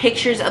send you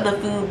pictures of the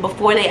food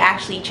before they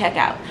actually check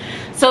out.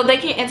 So they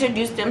can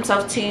introduce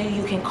themselves to you.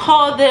 You can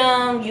call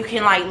them. You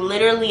can like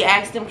literally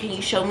ask them, can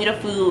you show me the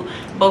food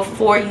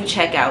before you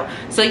check out?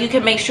 So you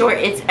can make sure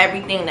it's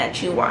everything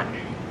that you want.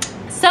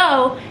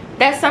 So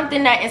that's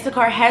something that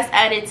Instacart has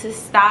added to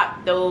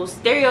stop those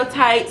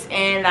stereotypes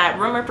and that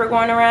rumor for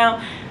going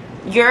around.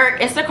 Your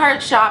Instacart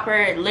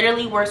shopper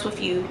literally works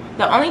with you.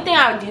 The only thing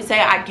I do say,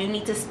 I do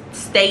need to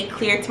stay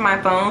clear to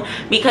my phone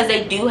because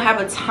they do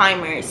have a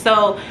timer.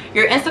 So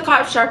your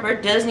Instacart shopper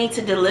does need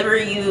to deliver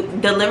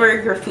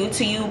your food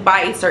to you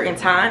by a certain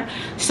time.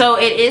 So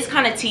it is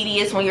kind of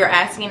tedious when you're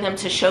asking them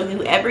to show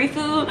you every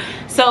food.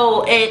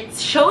 So it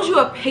shows you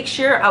a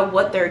picture of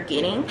what they're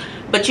getting,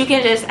 but you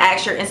can just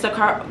ask your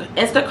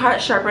Instacart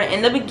shopper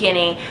in the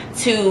beginning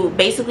to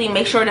basically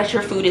make sure that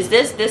your food is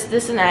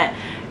this, and that.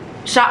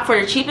 Shop for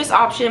the cheapest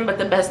option but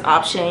the best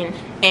option,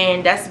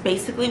 and that's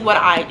basically what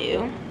I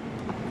do.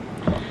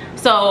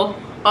 So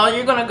all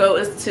you're gonna go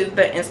is to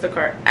the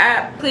Instacart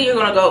app. You're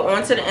gonna go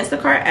onto the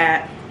Instacart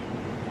app,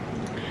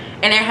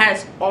 and it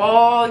has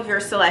all your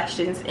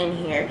selections in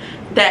here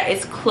that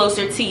is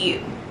closer to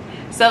you.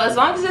 So as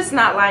long as it's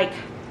not like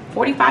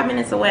 45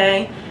 minutes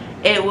away,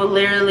 it will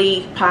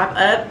literally pop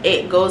up.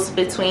 It goes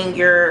between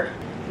your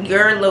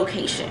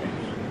location,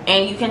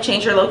 and you can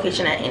change your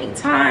location at any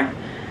time.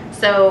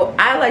 So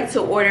I like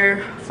to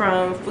order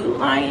from Food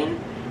Lion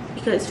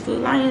because Food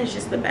Lion is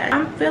just the best.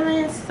 I'm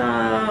feeling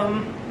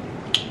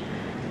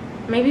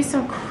maybe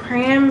some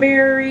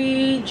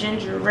cranberry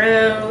ginger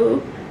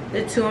ale,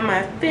 the two of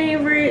my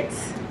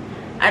favorites.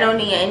 I don't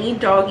need any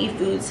doggy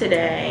food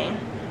today.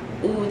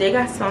 Ooh, they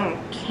got some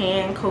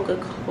canned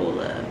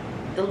Coca-Cola.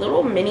 The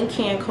little mini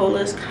canned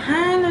colas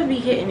kind of be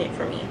hitting it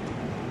for me,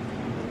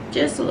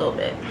 just a little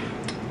bit.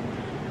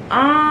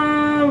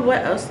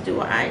 What else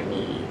do I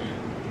need?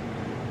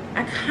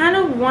 I kind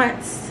of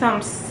want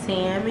some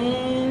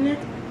salmon,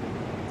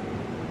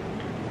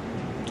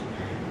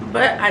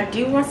 but I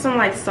do want some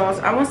like sauce.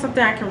 I want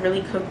something I can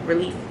really cook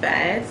really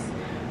fast.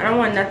 I don't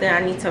want nothing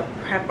I need to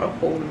prep a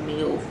whole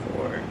meal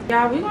for.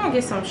 Yeah, we're gonna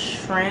get some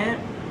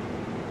shrimp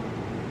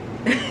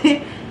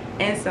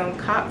and some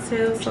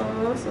cocktail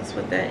sauce. Let's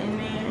put that in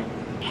there.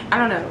 I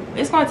don't know,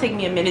 it's gonna take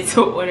me a minute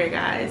to order,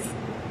 guys.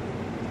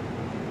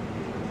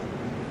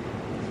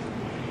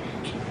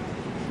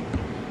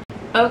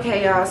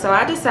 Okay, y'all, so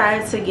I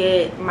decided to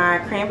get my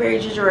cranberry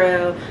ginger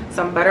ale,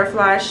 some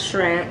butterfly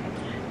shrimp,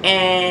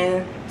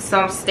 and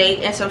some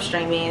steak and some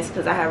string beans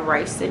because I have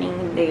rice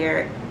sitting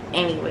there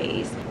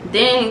anyways.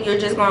 Then you're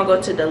just gonna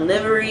go to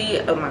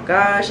delivery. Oh my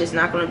gosh, it's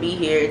not gonna be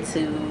here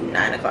to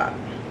 9 o'clock.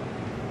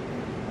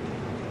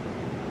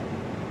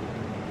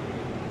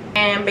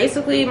 And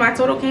basically my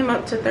total came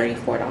up to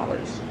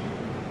 $34.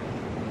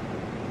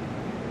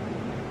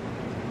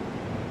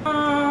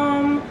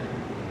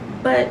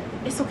 But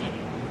it's okay.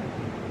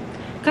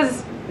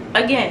 Because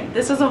again,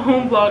 this is a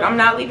home vlog. I'm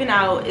not leaving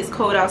out. It's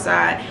cold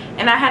outside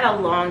and I had a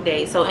long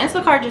day. So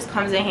Instacart just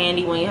comes in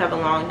handy when you have a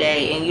long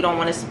day and you don't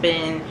want to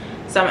spend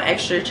some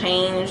extra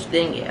change.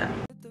 Then yeah.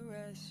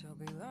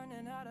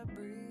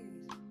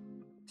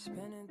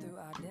 Spinning through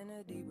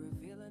identity,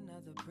 reveal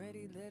another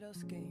pretty little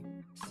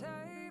scheme.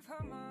 Save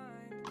her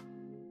mind,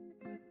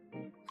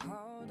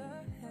 hold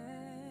her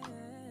hand,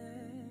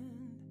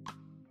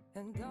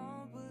 and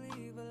don't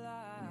believe a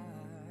lie.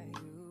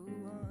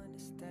 You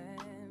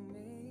understand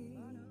me.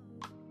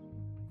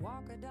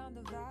 Walk her down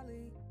the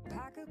valley,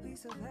 pack a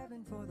piece of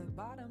heaven for the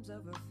bottoms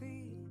of her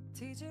feet.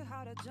 Teach her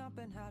how to jump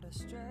and how to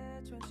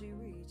stretch when she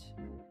reach,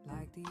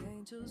 like the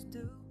angels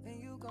do,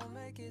 and you gon'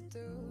 make it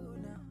through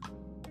now.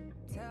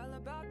 Tell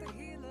about the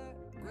healer,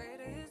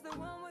 greater is the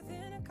one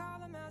within and call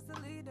him as the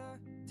leader.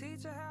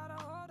 Teach her how to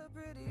hold a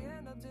pretty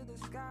hand up to the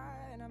sky,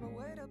 and never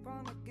wait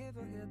upon the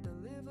giver, he'll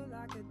deliver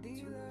like a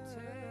dealer. To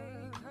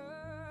take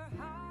her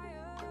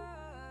higher,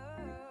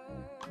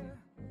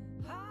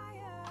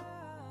 higher,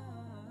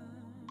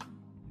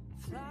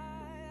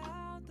 fly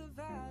out the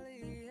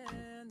valley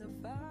and the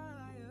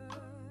fire.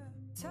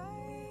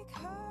 Take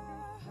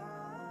her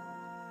higher,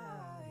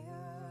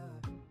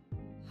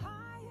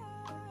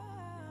 higher,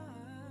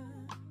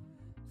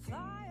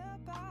 fly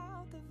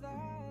about the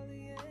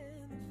valley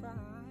and the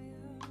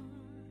fire.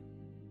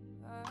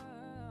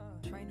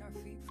 Train her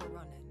feet for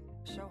running,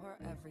 show her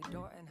every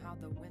door and how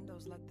the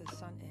windows let the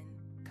sun in.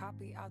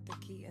 Copy out the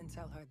key and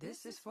tell her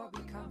this is for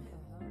becoming.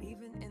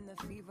 Even in the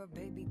fever,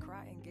 baby,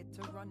 cry and get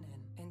to running.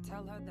 And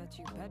tell her that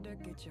you better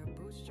get your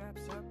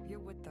bootstraps up, you're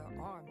with the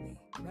army.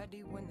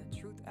 Ready when the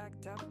truth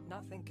act up,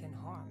 nothing can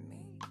harm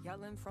me.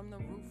 Yelling from the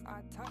roof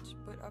I touch,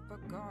 put up a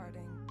guard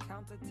and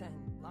count to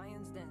 10.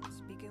 Lion's den,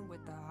 speaking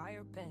with the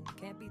higher pen.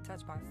 Can't be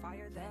touched by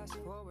fire then. Fast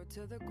forward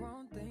to the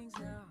grown things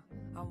now.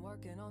 I'm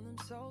working on them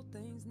soul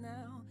things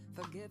now.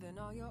 Forgiving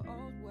all your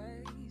old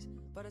ways,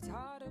 but it's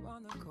harder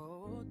on the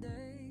cold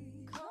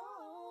days.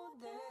 Cold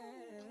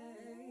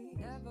days.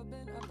 Never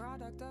been a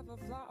product of a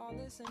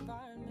flawless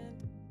environment.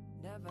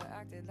 Never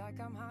acted like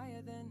I'm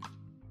higher than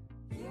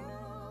you.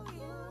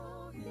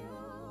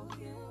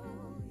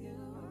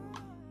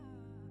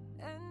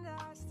 And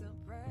I still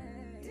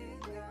pray, dear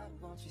God,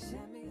 won't you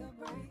send me a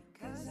break?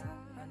 Cause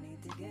I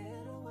need to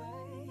get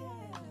away,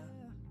 yeah.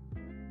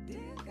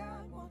 Dear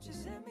God, won't you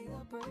send me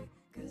a break?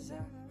 Cause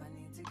I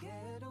need to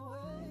get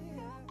away,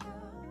 yeah.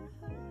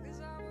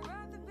 Cause I would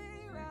rather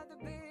be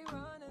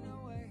running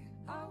away.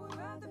 I would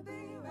rather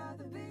be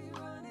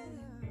running.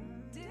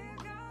 Dear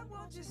God,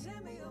 won't you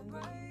send me a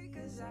break?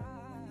 Cause I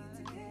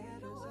need to get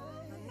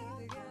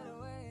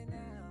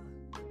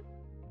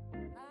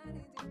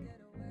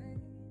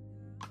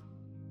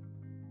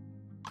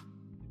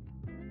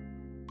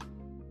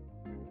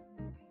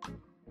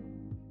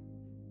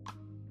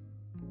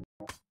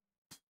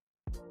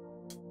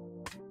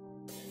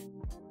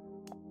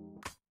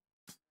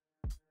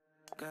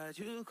God,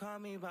 you call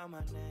me by my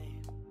name.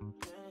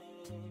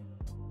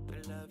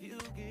 The love you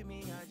give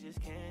me, I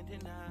just can't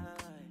deny.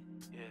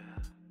 Yeah.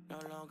 No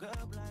longer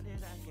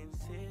blinded, I can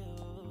see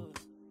you.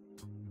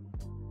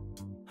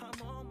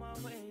 I'm on my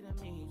way to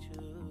meet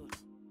you.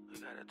 We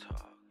gotta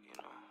talk, you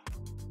know.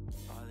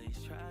 All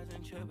these trials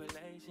and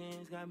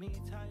tribulations got me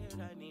tired,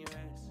 I need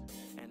rest.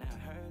 And I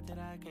heard that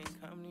I can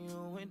come to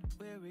you when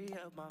weary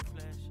of my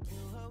flesh.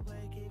 You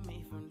awaken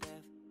me from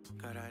death.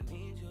 God, I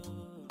need you.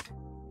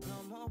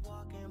 No more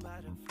walking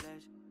by the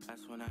flesh.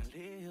 That's when I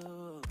leave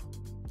you.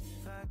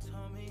 God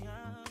told me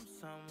I'm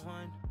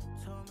someone.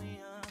 Told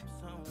me I'm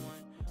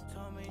someone.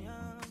 Told me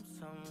I'm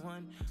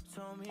someone.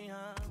 Told me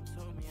I'm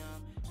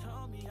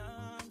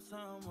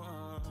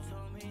someone.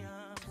 Told me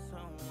I'm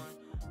someone.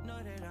 Know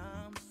that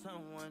I'm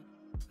someone.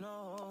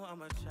 No,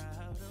 I'm a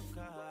child of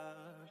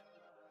God.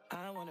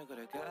 I wanna go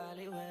to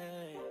Godly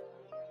way.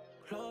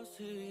 Close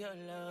to your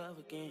love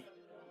again.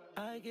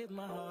 I give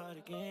my heart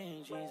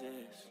again,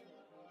 Jesus.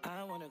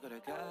 I wanna go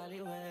to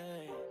Godly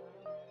way.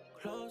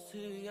 Close to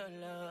your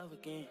love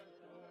again.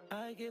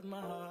 I give my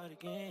heart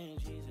again,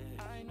 Jesus.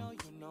 I know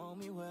you know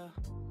me well.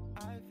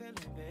 I feel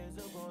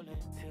invisible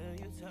until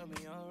you tell me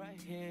you're right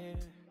here.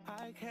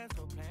 I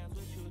cancel plans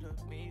with you to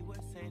be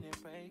with sin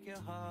and break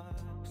your heart.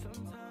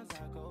 Sometimes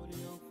I go to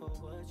you for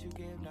what you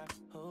give, not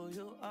who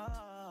you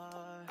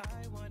are.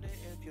 I wonder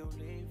if you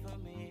leave for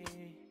me.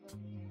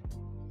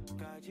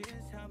 God,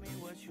 just tell me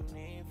what you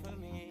need from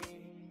me.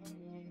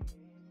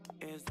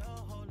 Is the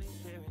Holy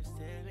Spirit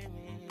still in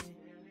me?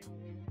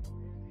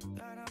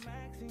 God, I'm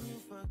asking you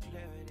for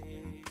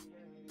clarity,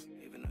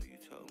 even though you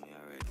told me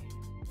already.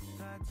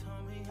 God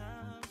told me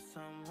I'm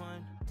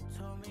someone.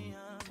 Told me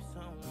I'm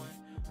someone.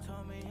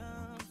 Told me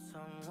I'm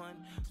someone.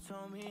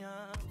 Told me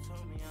I'm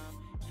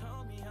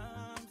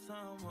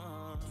someone.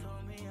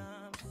 Told me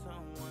I'm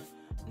someone.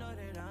 Know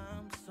that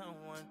I'm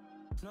someone.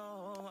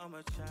 No, I'm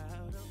a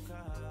child of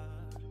God.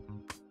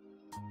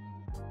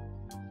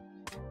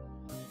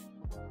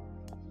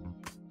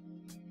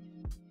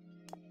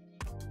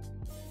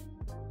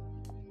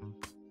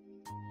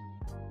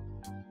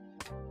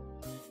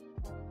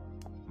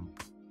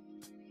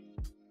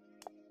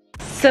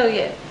 So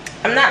yeah,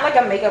 I'm not like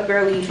a makeup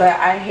girly, but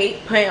I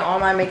hate putting all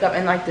my makeup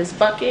in like this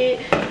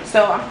bucket.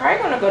 So I'm probably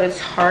gonna go to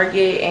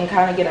Target and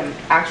kind of get an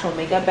actual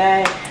makeup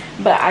bag.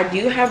 But I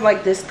do have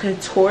like this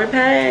couture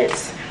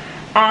pads.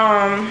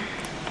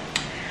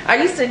 I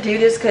used to do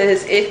this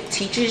because it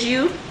teaches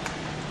you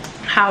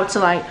how to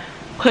like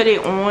put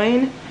it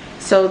on.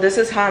 So this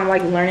is how I'm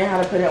like learning how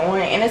to put it on,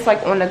 and it's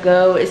like on the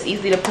go. It's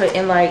easy to put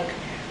in like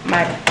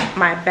my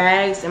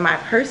bags and my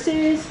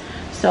purses.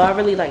 So I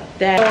really like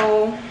that.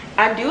 So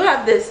I do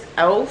have this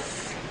elf.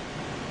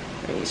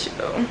 Let me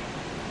show.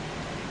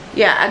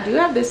 Yeah, I do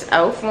have this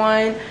elf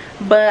one,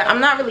 but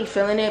I'm not really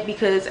feeling it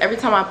because every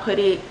time I put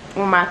it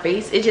on my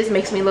face, it just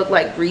makes me look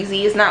like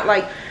greasy. It's not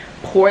like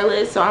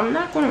poreless, so I'm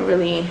not gonna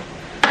really.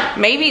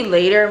 Maybe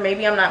later,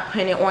 maybe I'm not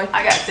putting it on.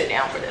 I gotta sit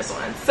down for this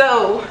one.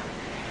 So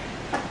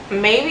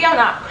maybe I'm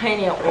not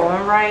putting it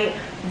on right,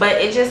 but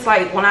it just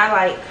like when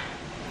I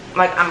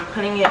like I'm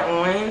putting it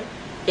on,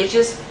 it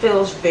just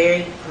feels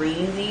very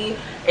greasy.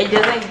 It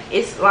doesn't,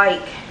 it's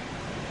like,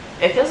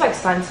 it feels like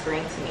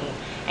sunscreen to me.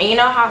 And you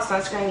know how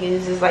sunscreen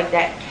uses like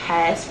that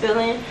cast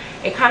feeling?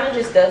 It kind of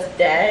just does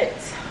that.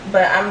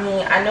 But I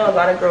mean, I know a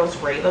lot of girls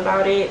rave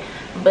about it,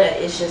 but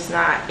it's just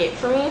not it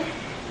for me.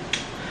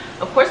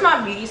 Of course, my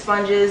beauty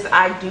sponges,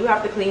 I do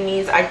have to clean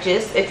these.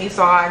 If you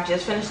saw, I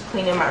just finished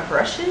cleaning my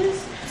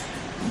brushes.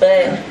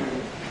 But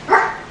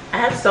I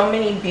have so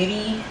many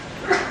beauty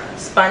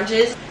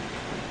sponges.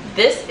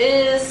 This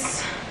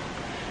is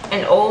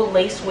an old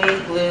lace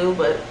wig glue,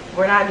 but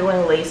we're not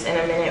doing lace in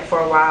a minute for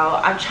a while.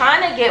 I'm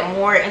trying to get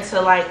more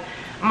into like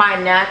my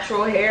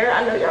natural hair.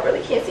 I know y'all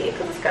really can't see it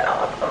because it's cut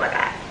off. Oh my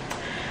god.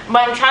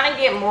 But I'm trying to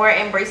get more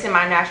embracing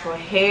my natural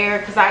hair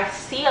because I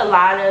see a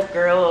lot of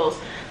girls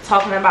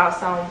talking about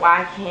some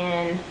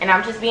why-can, and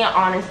I'm just being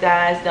honest,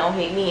 guys. Don't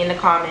hate me in the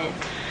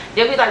comments.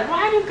 They'll be like,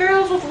 why do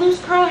girls with loose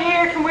curl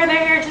hair can wear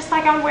their hair just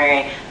like I'm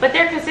wearing, but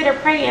they're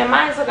considered pretty and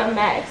mine's like a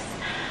mess?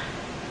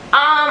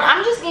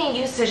 I'm just getting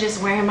used to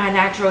just wearing my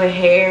natural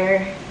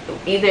hair.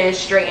 Either it's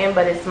straightened,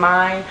 but it's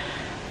mine.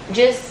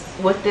 Just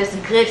with this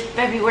good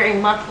February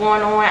month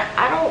going on,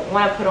 I don't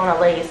want to put on a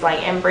lace.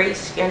 Like,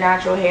 embrace your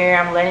natural hair.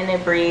 I'm letting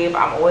it breathe.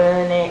 I'm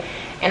oiling it,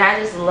 and I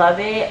just love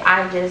it.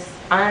 I just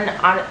I'm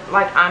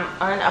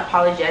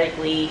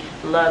unapologetically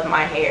love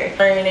my hair.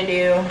 What I'm gonna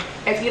do,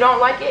 if you don't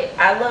like it,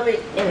 I love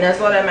it, and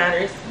that's all that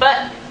matters.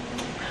 But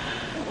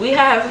we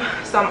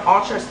have some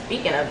ultra,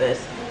 speaking of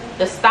this,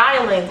 the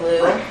styling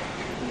glue,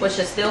 which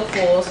is still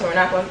full, so we're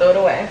not going to throw it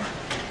away.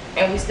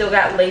 And we still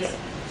got lace.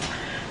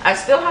 I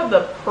still have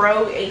the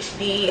Pro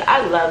HD.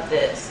 I love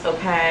this,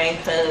 okay,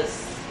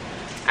 because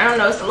I don't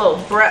know, it's a little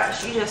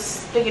brush. You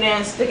just stick it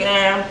in,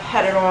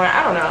 pat it on.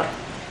 I don't know.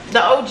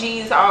 The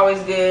OGs are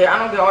always good. I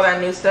don't get all that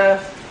new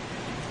stuff.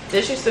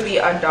 This used to be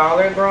 $1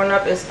 growing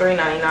up. It's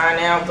 $3.99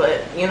 now,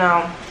 but you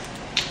know,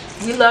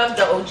 we love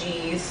the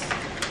OGs.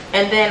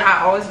 And then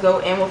I always go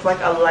in with like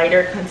a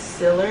lighter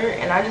concealer,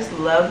 and I just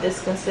love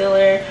this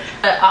concealer.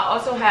 I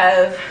also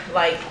have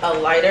like a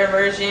lighter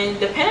version.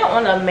 Depending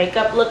on the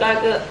makeup look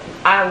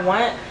I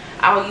want,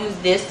 I'll use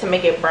this to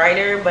make it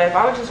brighter. But if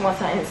I would just want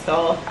to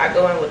install, I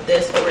go in with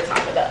this over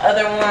top of the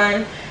other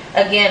one.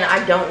 Again,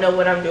 I don't know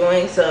what I'm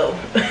doing, so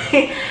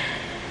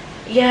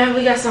yeah.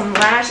 We got some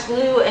lash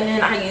glue, and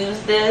then I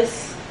use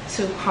this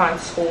to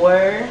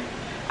contour.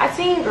 I've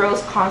seen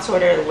girls contour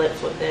their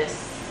lips with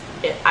this.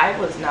 I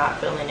was not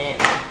feeling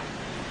it.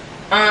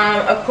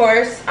 Of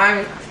course,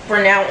 I'm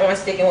for now on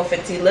sticking with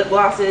Fenty lip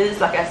glosses.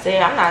 Like I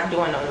said, I'm not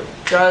doing a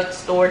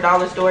drugstore,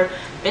 dollar store.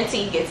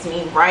 Fenty gets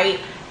me right.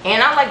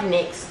 And I like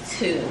NYX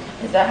too.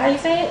 Is that how you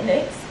say it?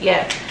 NYX?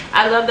 Yeah,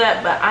 I love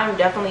that, but I'm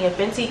definitely a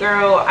Fenty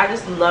girl. I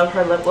just love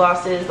her lip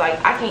glosses. Like,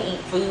 I can eat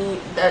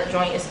food, that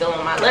joint is still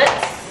on my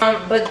lips.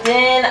 But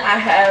then I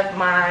have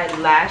my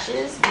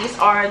lashes. These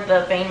are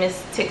the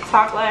famous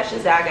TikTok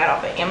lashes that I got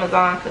off of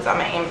Amazon, because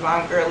I'm an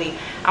Amazon girly.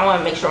 I want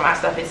to make sure my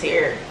stuff is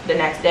here the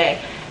next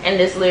day, and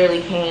this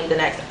literally came the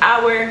next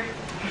hour.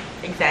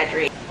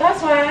 Exaggerate.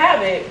 That's why I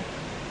have it.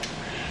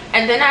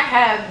 And then I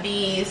have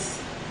these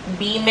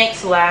B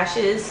Mix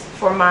lashes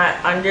for my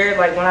under,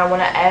 like when I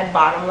want to add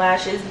bottom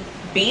lashes.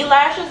 B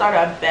lashes are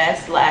the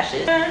best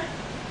lashes.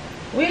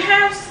 We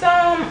have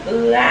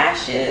some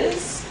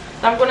lashes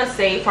that I'm going to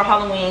save for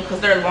Halloween because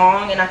they're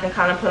long and I can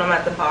kind of put them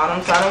at the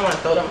bottom, so I don't want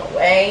to throw them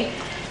away.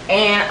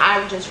 And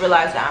I just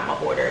realized that I'm a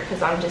hoarder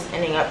because I'm just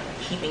ending up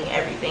keeping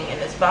everything in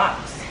this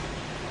box.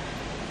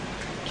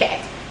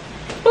 Okay.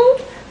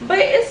 Boop. But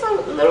it's a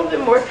little bit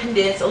more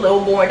condensed, a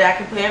little more that I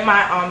can put in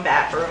my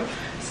bathroom.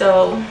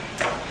 So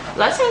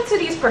let's get into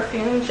these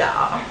perfumes,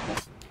 y'all.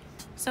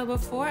 So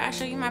before I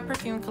show you my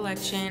perfume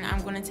collection,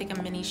 I'm going to take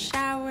a mini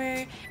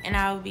shower, and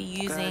I'll be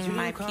using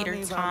my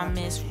Peter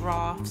Thomas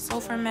Raw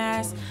Sulfur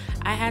Mask.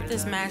 I had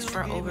this mask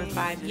for over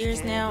 5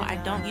 years now. I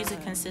don't use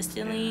it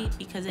consistently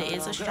because it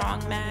is a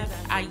strong mask.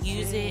 I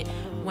use it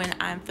when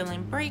I'm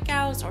feeling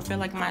breakouts or feel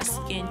like my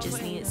skin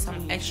just needed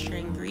some extra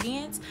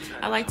ingredients.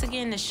 I like to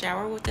get in the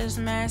shower with this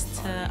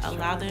mask to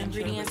allow the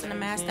ingredients in the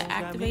mask to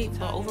activate,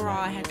 but overall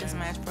I had this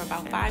mask for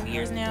about 5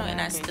 years now,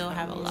 and I still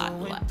have a lot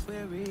left.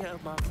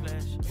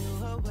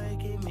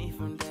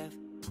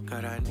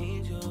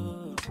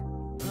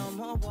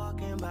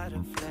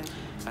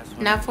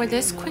 Now for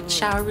this quick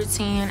shower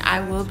routine,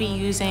 I will be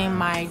using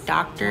my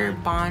Dr.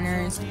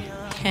 Bronner's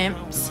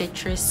Hemp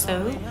Citrus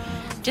Soap,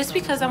 just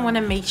because I want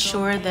to make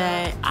sure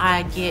that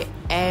I get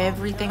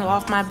everything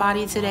off my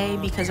body today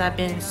because I've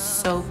been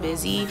so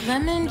busy.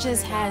 Lemon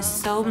just has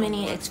so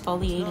many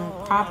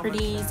exfoliating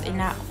properties. It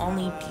not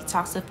only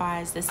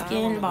detoxifies the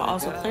skin but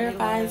also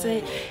clarifies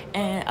it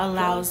and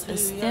allows a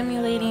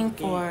stimulating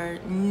for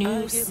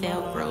new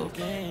cell growth.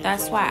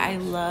 That's why I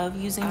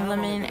love using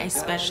lemon,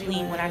 especially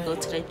when I go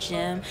to the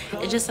gym.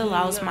 It just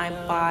allows my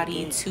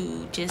body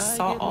to just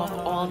salt off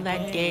all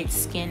that dead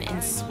skin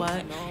and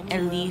sweat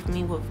and leave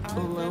me with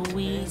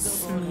glowy,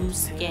 smooth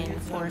skin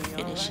for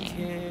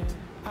finishing.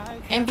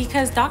 And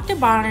because Dr.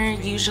 Bronner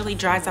usually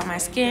dries out my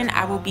skin,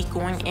 I will be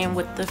going in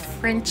with the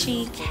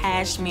Frenchy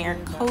Cashmere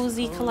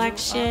Cozy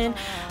collection.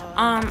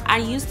 I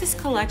use this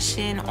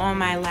collection on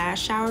my last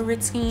shower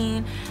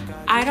routine.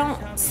 I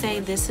don't say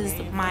this is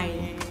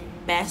my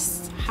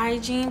best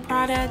hygiene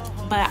product,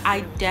 but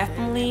I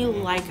definitely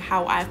like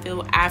how I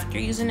feel after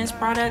using this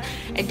product.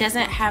 It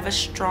doesn't have a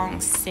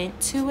strong scent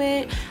to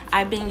it.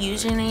 I've been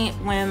using it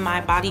when my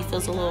body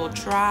feels a little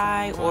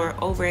dry or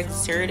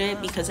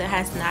overexerted because it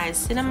has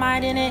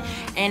niacinamide in it,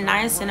 and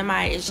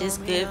niacinamide is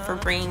just good for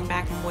bringing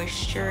back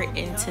moisture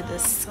into the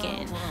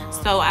skin.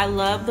 So I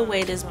love the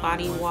way this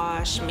body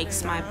wash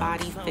makes my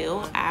body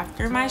feel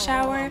after my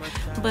shower,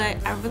 but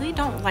I really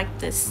don't like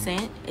the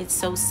scent. It's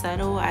so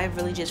subtle. I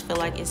really just feel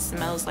like it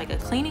smells like a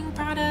cleaning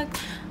product,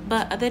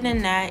 but other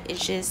than that,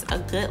 it's just a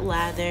good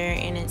lather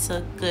and it's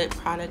a good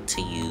product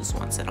to use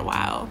once in a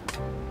while.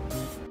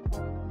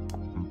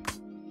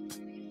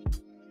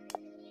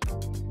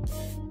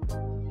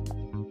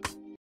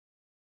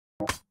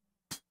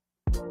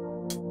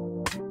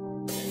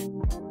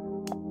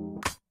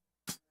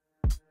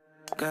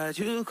 God,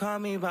 you call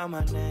me by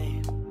my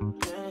name.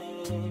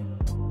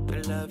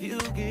 The love you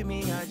give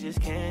me, I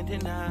just can't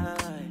deny.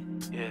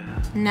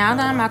 Now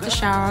that I'm out the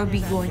shower, I'll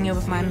be going in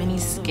with my mini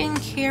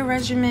skincare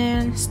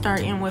regimen,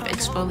 starting with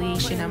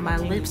exfoliation of my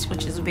lips,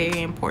 which is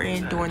very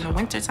important during the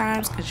winter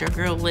times because your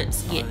girl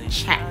lips get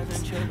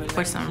chapped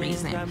for some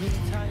reason.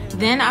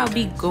 Then I'll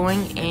be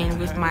going in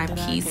with my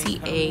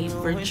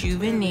PCA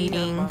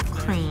Rejuvenating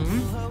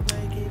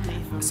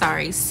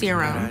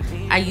Serum.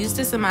 I used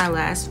this in my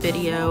last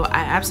video. I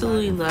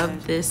absolutely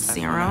love this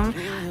serum.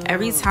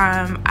 Every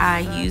time I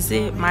use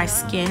it, my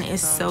skin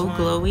is so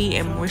glowy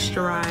and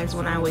moisturized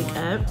when I wake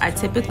up. I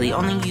typically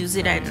only use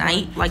it at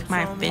night, like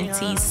my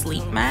Fenty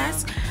sleep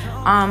mask,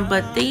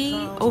 but they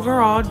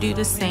overall do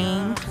the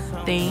same.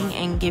 thing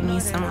and give me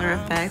similar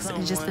effects.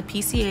 It's just the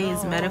PCA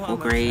is medical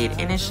grade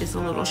and it's just a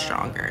little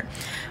stronger.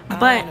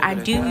 But I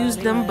do use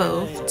them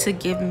both to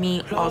give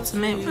me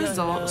ultimate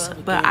results.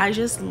 But I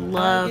just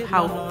love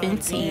how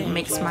Fenty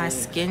makes my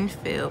skin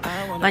feel.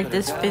 Like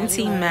this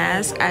Fenty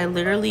mask, I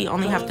literally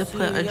only have to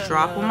put a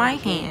drop on my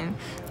hand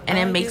and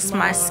it makes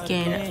my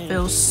skin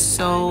feel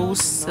so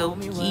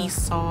silky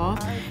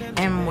soft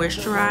and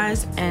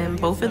moisturized, and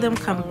both of them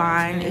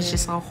combined is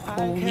just a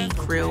holy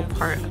grail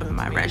part of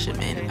my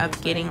regimen of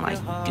getting like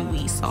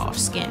dewy soft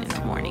skin in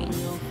the morning.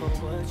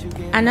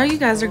 I know you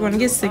guys are going to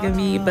get sick of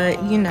me,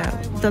 but you know,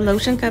 the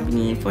lotion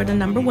company for the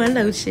 #1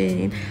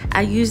 lotion,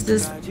 I use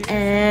this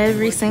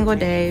every single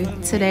day.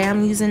 Today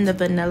I'm using the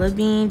Vanilla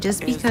Bean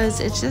just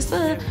because it's just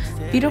a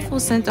beautiful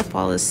scent to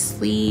fall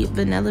asleep.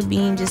 Vanilla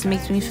Bean just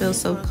makes me feel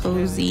so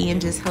cozy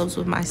and just helps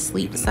with my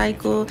sleep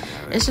cycle.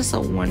 It's just a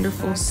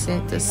wonderful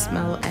scent to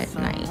smell at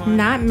night.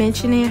 Not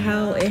mentioning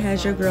how it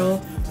has your girl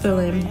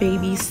feeling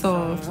baby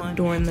soft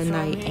during the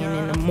night and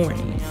in the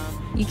morning.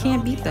 You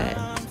can't beat that.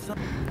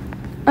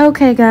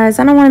 Okay guys,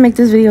 I don't want to make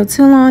this video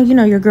too long. You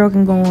know your girl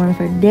can go on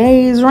for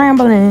days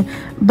rambling,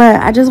 but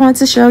I just wanted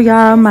to show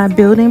y'all my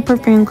building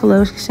perfume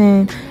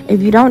collection.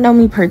 If you don't know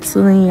me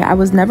personally, I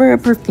was never a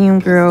perfume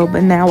girl,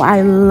 but now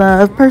I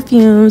love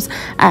perfumes.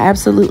 I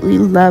absolutely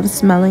love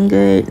smelling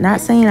good.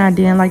 Not saying I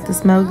didn't like to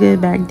smell good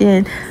back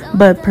then,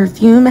 but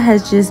perfume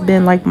has just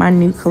been like my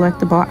new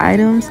collectible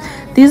items.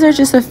 These are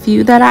just a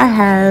few that I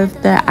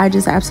have that I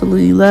just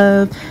absolutely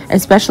love,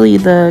 especially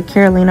the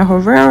Carolina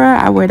Herrera.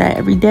 I wear that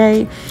every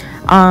day.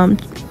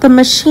 The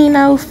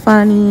Machino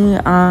Funny,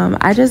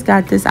 I just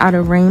got this out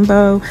of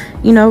Rainbow.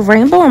 You know,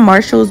 Rainbow and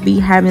Marshalls be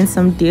having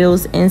some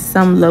deals in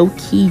some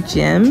low-key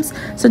gems,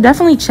 so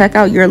definitely check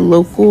out your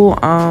local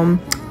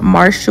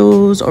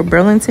Marshalls or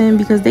Burlington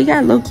because they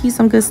got low-key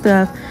some good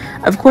stuff.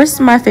 Of course,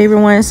 my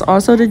favorite one is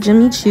also the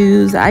Jimmy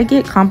Choo's. I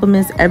get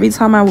compliments every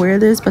time I wear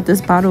this, but this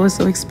bottle is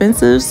so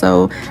expensive,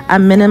 so I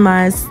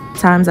minimize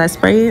times I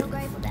spray it.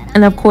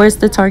 And of course,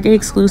 the Target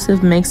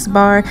exclusive Mix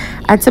Bar.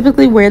 I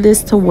typically wear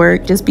this to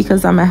work just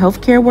because I'm a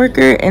healthcare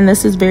worker, and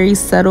this is very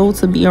subtle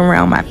to be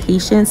around my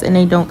patients and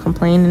they don't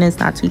complain and it's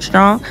not too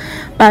strong.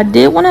 But I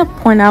did want to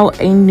point out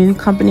a new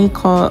company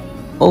called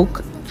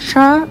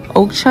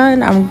Okcha,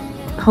 and I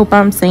hope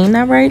I'm saying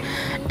that right.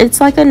 It's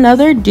like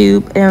another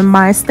dupe, and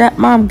my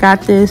stepmom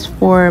got this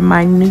for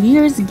my New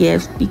Year's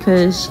gift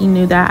because she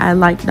knew that I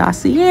like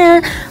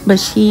Dossier, but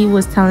she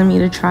was telling me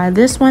to try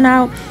this one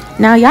out.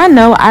 Now y'all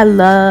know I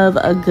love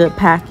a good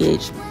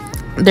package.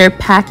 Their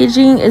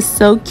packaging is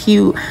so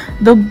cute.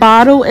 The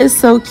bottle is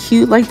so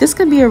cute. Like this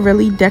could be a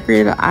really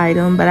decorative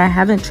item, but I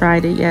haven't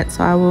tried it yet,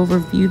 so I will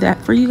review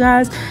that for you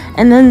guys.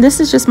 And then this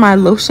is just my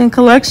lotion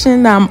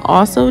collection that I'm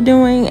also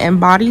doing, and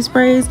body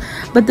sprays,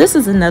 but this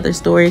is another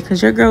story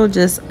because your girl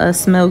just a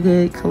smell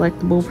good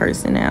collectible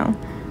person now.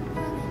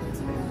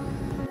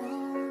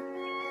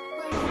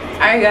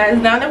 Alright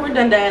guys, now that we're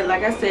done that,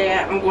 like I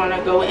said, I'm going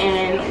to go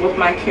in with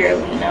my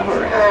Carolina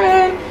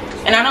Herrera.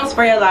 And I don't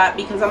spray a lot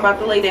because I'm about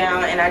to lay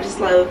down, and I just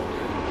love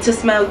to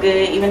smell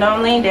good even though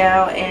I'm laying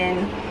down.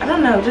 And I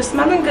don't know, just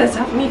smelling good is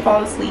helping me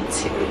fall asleep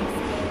too.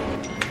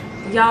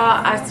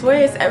 Y'all, I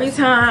swear it's every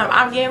time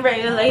I'm getting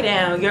ready to lay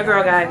down, your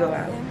girl gotta go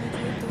out.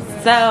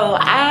 So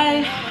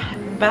I'm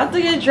about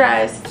to get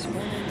dressed.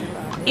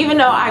 Even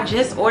though I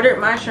just ordered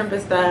my shrimp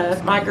and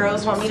stuff, my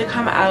girls want me to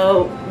come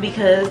out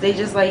because they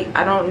just like,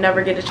 I don't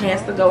never get a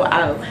chance to go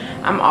out.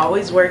 I'm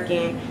always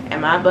working,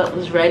 and my butt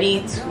was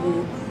ready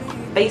to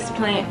face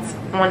plants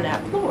on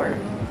that floor.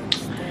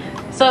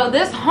 So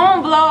this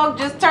home vlog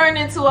just turned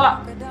into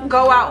a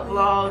go out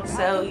vlog,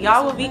 so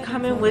y'all will be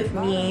coming with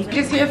me.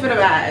 Just here for the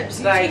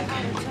vibes. Like,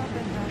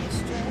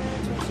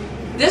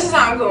 this is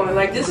how I'm going.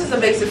 Like, this is the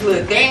basic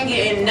look. They ain't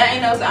getting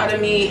nothing else out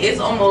of me. It's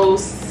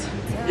almost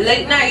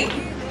late night.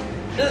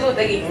 This is what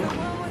they getting.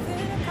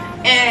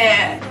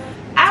 And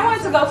I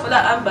wanted to go for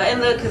the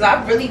unbuttoned look because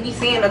I really be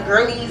seeing the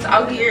girlies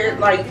out here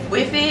like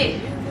with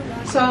it.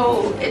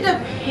 So it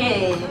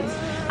depends.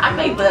 I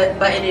may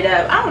button it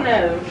up. I don't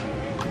know.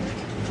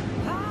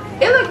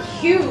 It look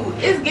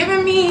cute. It's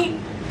giving me,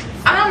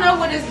 I don't know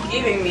what it's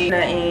giving me.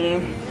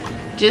 Nothing.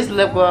 Just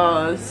lip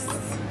gloss.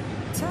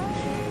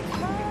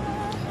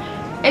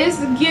 It's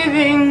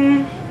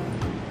giving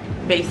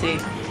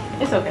basic.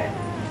 It's okay.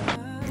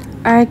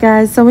 Alright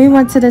guys, so we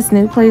went to this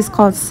new place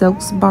called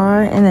Silk's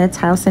Bar in the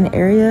Towson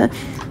area.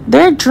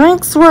 Their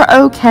drinks were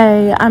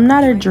okay. I'm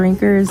not a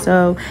drinker,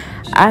 so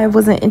I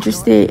wasn't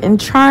interested in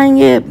trying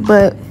it,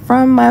 but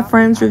from my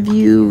friend's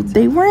review,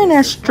 they weren't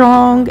as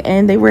strong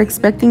and they were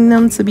expecting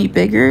them to be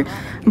bigger,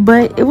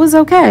 but it was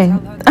okay.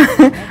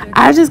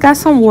 I just got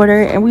some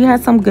water and we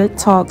had some good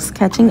talks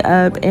catching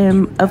up,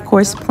 and of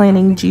course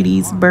planning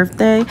Judy's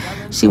birthday.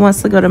 She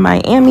wants to go to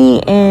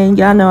Miami, and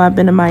y'all know I've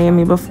been to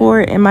Miami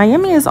before, and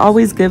Miami is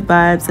always good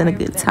vibes and a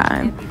good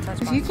time.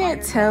 If you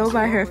can't tell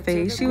by her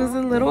face, she was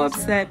a little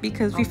upset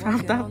because we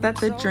found out that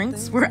the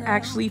drinks were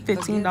actually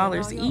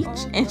 $15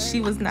 each, and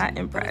she was not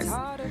impressed.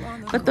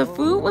 But the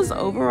food was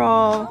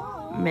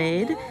overall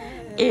mid,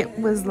 it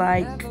was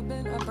like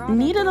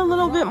needed a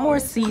little bit more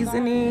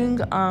seasoning,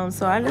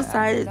 so I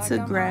decided to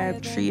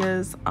grab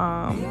Tria's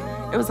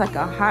it was like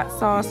a hot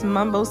sauce,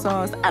 mumbo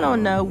sauce. I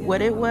don't know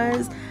what it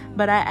was,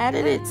 but I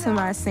added it to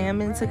my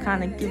salmon to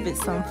kind of give it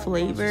some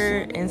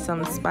flavor and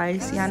some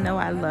spicy. I know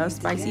I love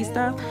spicy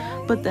stuff,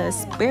 but the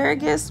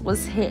asparagus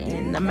was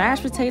hitting, the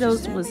mashed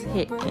potatoes was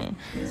hitting,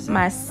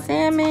 my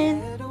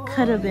salmon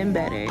could have been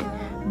better,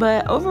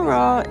 but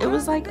overall it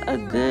was like a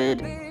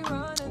good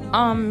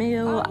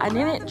meal. I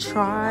didn't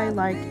try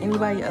like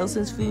anybody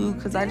else's food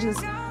because I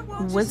just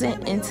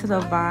wasn't into the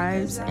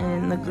vibes,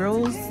 and the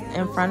girls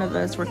in front of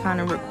us were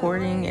kind of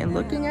recording and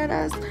looking at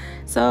us,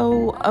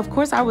 so of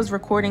course I was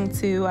recording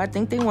too. I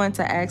think they wanted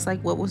to ask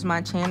like what was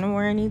my channel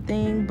or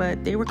anything,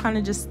 but they were kind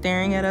of just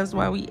staring at us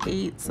while we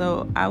ate,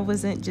 so I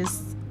wasn't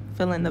just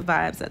feeling the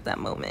vibes at that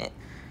moment.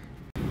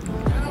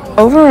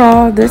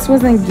 Overall, this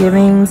wasn't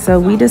giving, so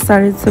we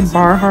decided to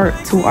bar hop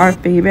to our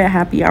favorite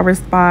happy hour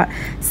spot,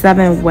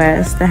 7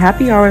 West. The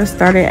happy hour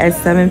started at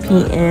 7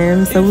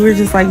 p.m, so we were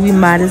just like, we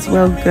might as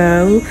well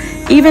go,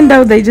 even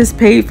though they just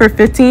paid for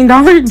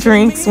 $15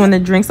 drinks when the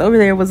drinks over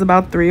there was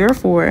about 3 or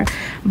 4.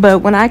 But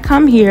when I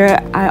come here,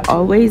 I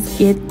always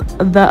get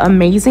the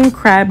amazing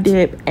crab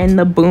dip and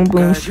the boom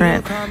boom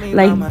shrimp.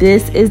 Like,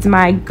 this is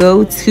my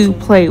go-to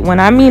plate. When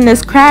I mean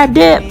this crab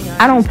dip,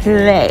 I don't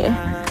play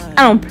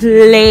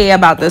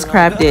about this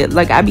crab dip.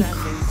 Like, I be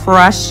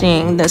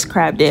crushing this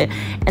crab dip.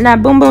 And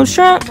that boom boom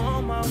shrimp,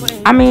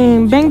 I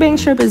mean, bang bang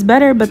shrimp is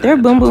better, but their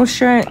boom boom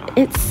shrimp,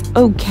 it's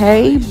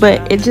okay,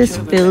 but it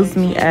just fills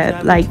me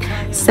up. Like,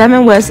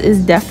 7 West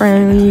is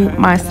definitely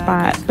my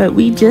spot, but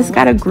we just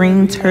got a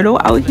green turtle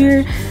out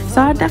here,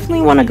 so I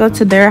definitely want to go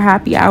to their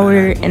happy hour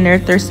and their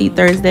Thirsty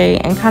Thursday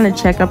and kind of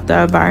check up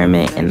the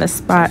environment and the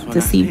spot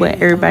to see what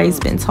everybody's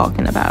been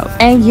talking about.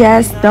 And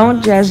yes,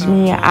 don't judge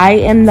me, I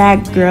am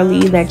that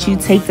girly that you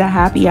take to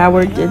happy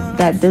hour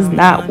that does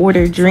not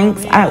order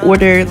drinks. I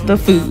order the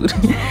food.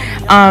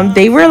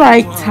 They were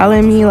like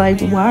telling me like,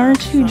 why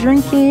aren't you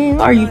drinking,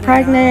 are you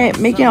pregnant,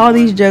 making all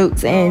these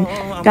jokes. And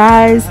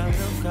guys,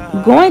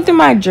 going through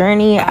my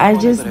journey, I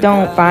just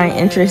don't find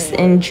interest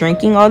in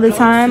drinking all the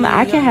time.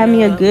 I can have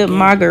me a good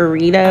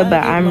margarita,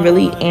 but I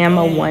really am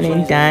a one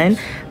and done.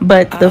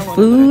 But the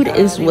food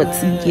is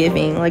what's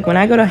giving. Like, when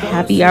I go to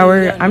happy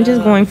hour, I'm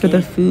just going for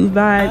the food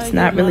vibes,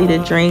 not really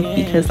the drink,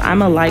 because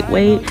I'm a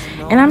lightweight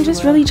and I'm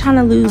just really trying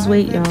to lose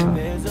weight, y'all.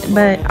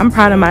 But I'm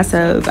proud of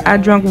myself. I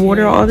drank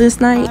water all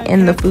this night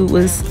and the food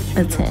was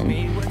a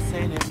 10.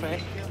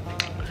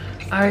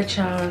 Alright,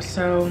 y'all,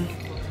 so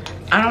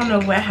I don't know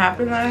what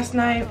happened last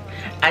night.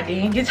 I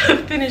didn't get to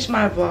finish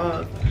my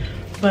vlog,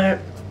 but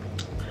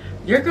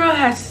your girl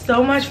had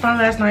so much fun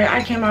last night.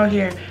 I came out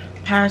here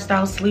passed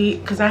out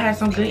sleep because I had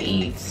some good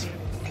eats.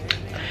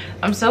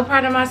 I'm so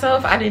proud of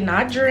myself. I did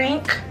not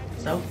drink,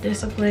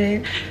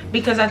 self-discipline,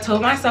 because I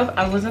told myself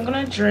I wasn't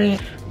gonna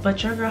drink,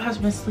 but your girl has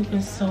been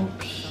sleeping so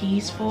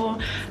peaceful.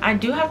 I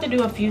do have to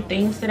do a few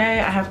things today.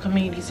 I have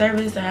community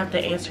service, I have to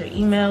answer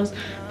emails,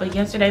 but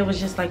yesterday was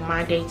just like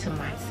my day to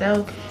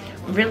myself,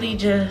 really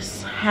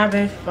just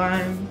having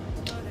fun,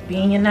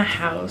 being in the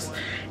house.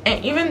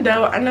 And even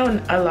though I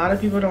know a lot of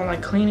people don't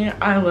like cleaning,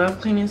 I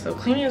love cleaning, so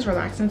cleaning is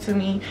relaxing to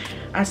me.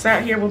 I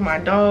sat here with my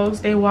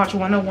dogs. They watch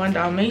 101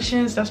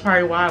 Dalmatians. That's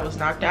probably why I was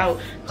knocked out.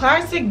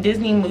 Classic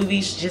Disney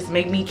movies just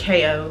make me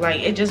KO.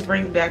 Like, it just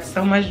brings back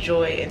so much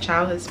joy and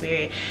childhood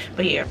spirit.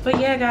 But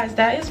yeah guys,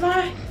 that is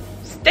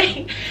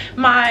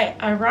my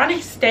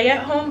ironic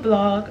stay-at-home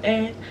vlog,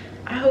 and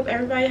I hope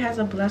everybody has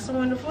a blessed and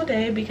wonderful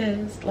day,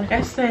 because like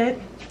I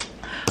said,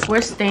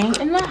 we're staying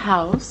in the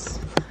house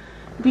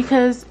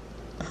because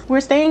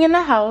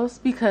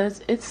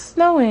it's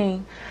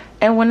snowing,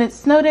 and when it's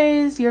snow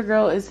days, your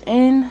girl is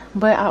in,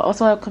 but I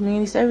also have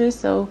community service,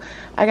 so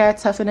I gotta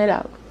toughen it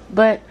out.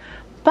 But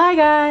bye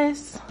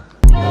guys.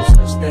 No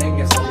such thing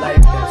as a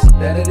life that's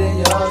better than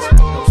yours.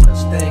 No